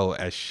as well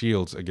as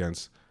shields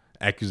against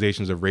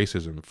accusations of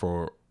racism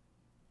for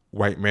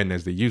white men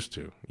as they used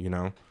to, you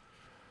know?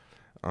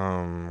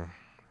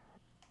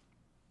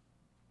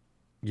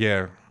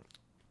 Yeah.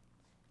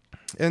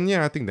 And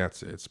yeah, I think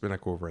that's it. It's been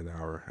like over an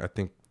hour. I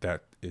think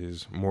that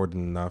is more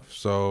than enough.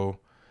 So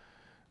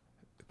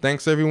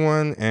thanks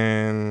everyone,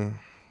 and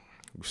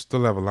We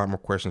still have a lot more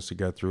questions to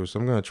get through, so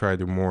I'm going to try to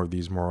do more of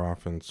these more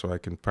often so I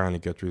can finally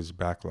get through this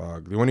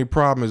backlog. The only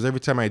problem is every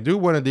time I do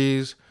one of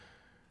these,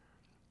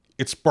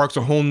 it sparks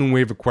a whole new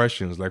wave of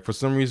questions. Like for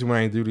some reason when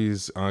I do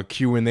these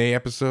Q&A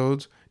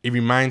episodes, it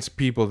reminds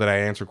people that I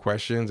answer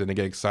questions and they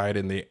get excited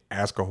and they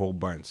ask a whole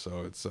bunch.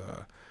 So it's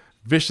a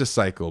vicious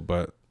cycle,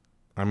 but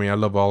I mean, I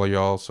love all of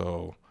y'all,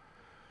 so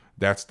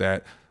that's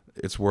that.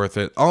 It's worth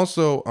it.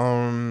 Also,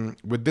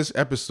 with this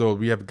episode,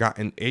 we have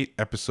gotten 8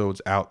 episodes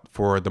out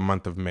for the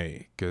month of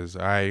May because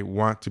I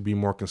want to be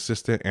more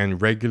consistent and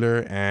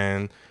regular.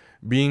 And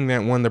being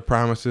that one of the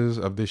promises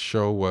of this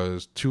show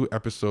was 2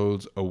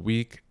 episodes a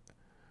week,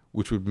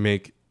 which would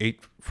make 8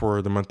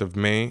 for the month of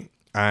May,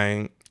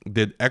 I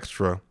did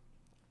extra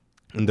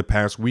in the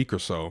past week or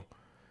so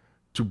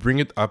to bring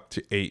it up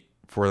to 8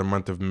 for the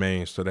month of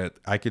May so that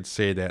I could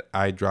say that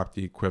I dropped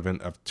the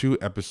equivalent of 2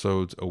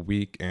 episodes a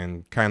week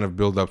and kind of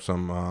build up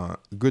some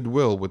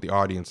goodwill with the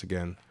audience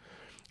again,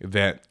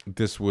 that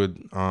this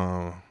would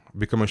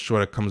become a show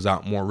that comes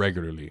out more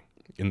regularly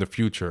in the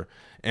future.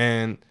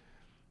 And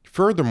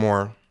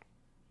furthermore,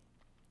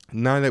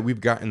 now that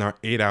we've gotten our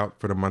 8 out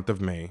for the month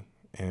of May,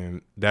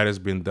 and that has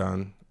been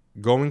done,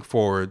 going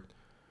forward,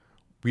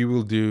 we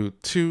will do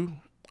 2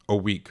 a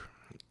week.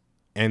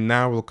 And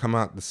now we'll come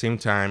out at the same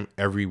time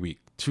every week.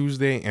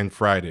 Tuesday and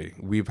Friday.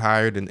 We've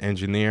hired an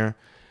engineer,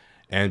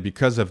 and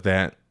because of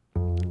that,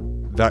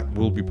 that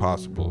will be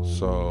possible.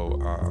 So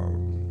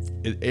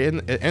it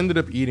ended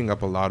up eating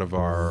up a lot of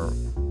our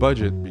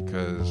budget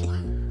because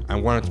I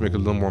wanted to make a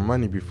little more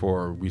money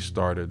before we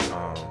started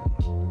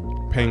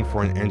paying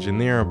for an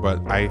engineer, but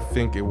I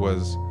think it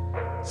was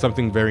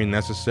something very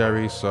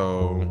necessary.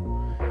 So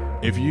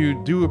if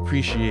you do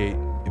appreciate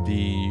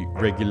the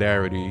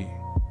regularity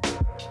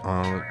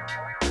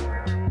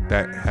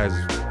that has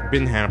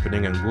been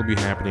happening and will be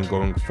happening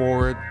going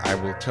forward, I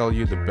will tell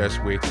you the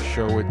best way to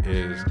show it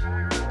is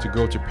to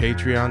go to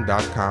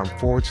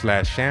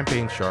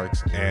patreon.com/Champagne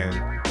Sharks and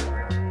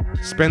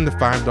spend the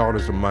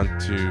 $5 a month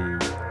to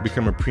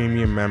become a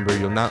premium member.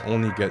 You'll not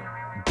only get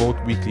both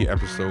weekly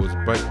episodes,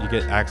 but you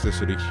get access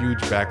to the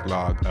huge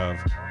backlog of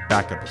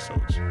back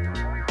episodes.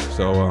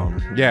 So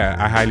yeah,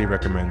 I highly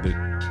recommend it.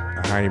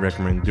 I highly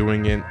recommend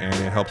doing it, and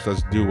it helps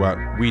us do what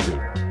we do.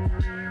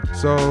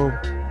 So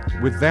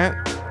with that,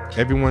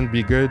 everyone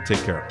be good.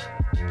 Take care.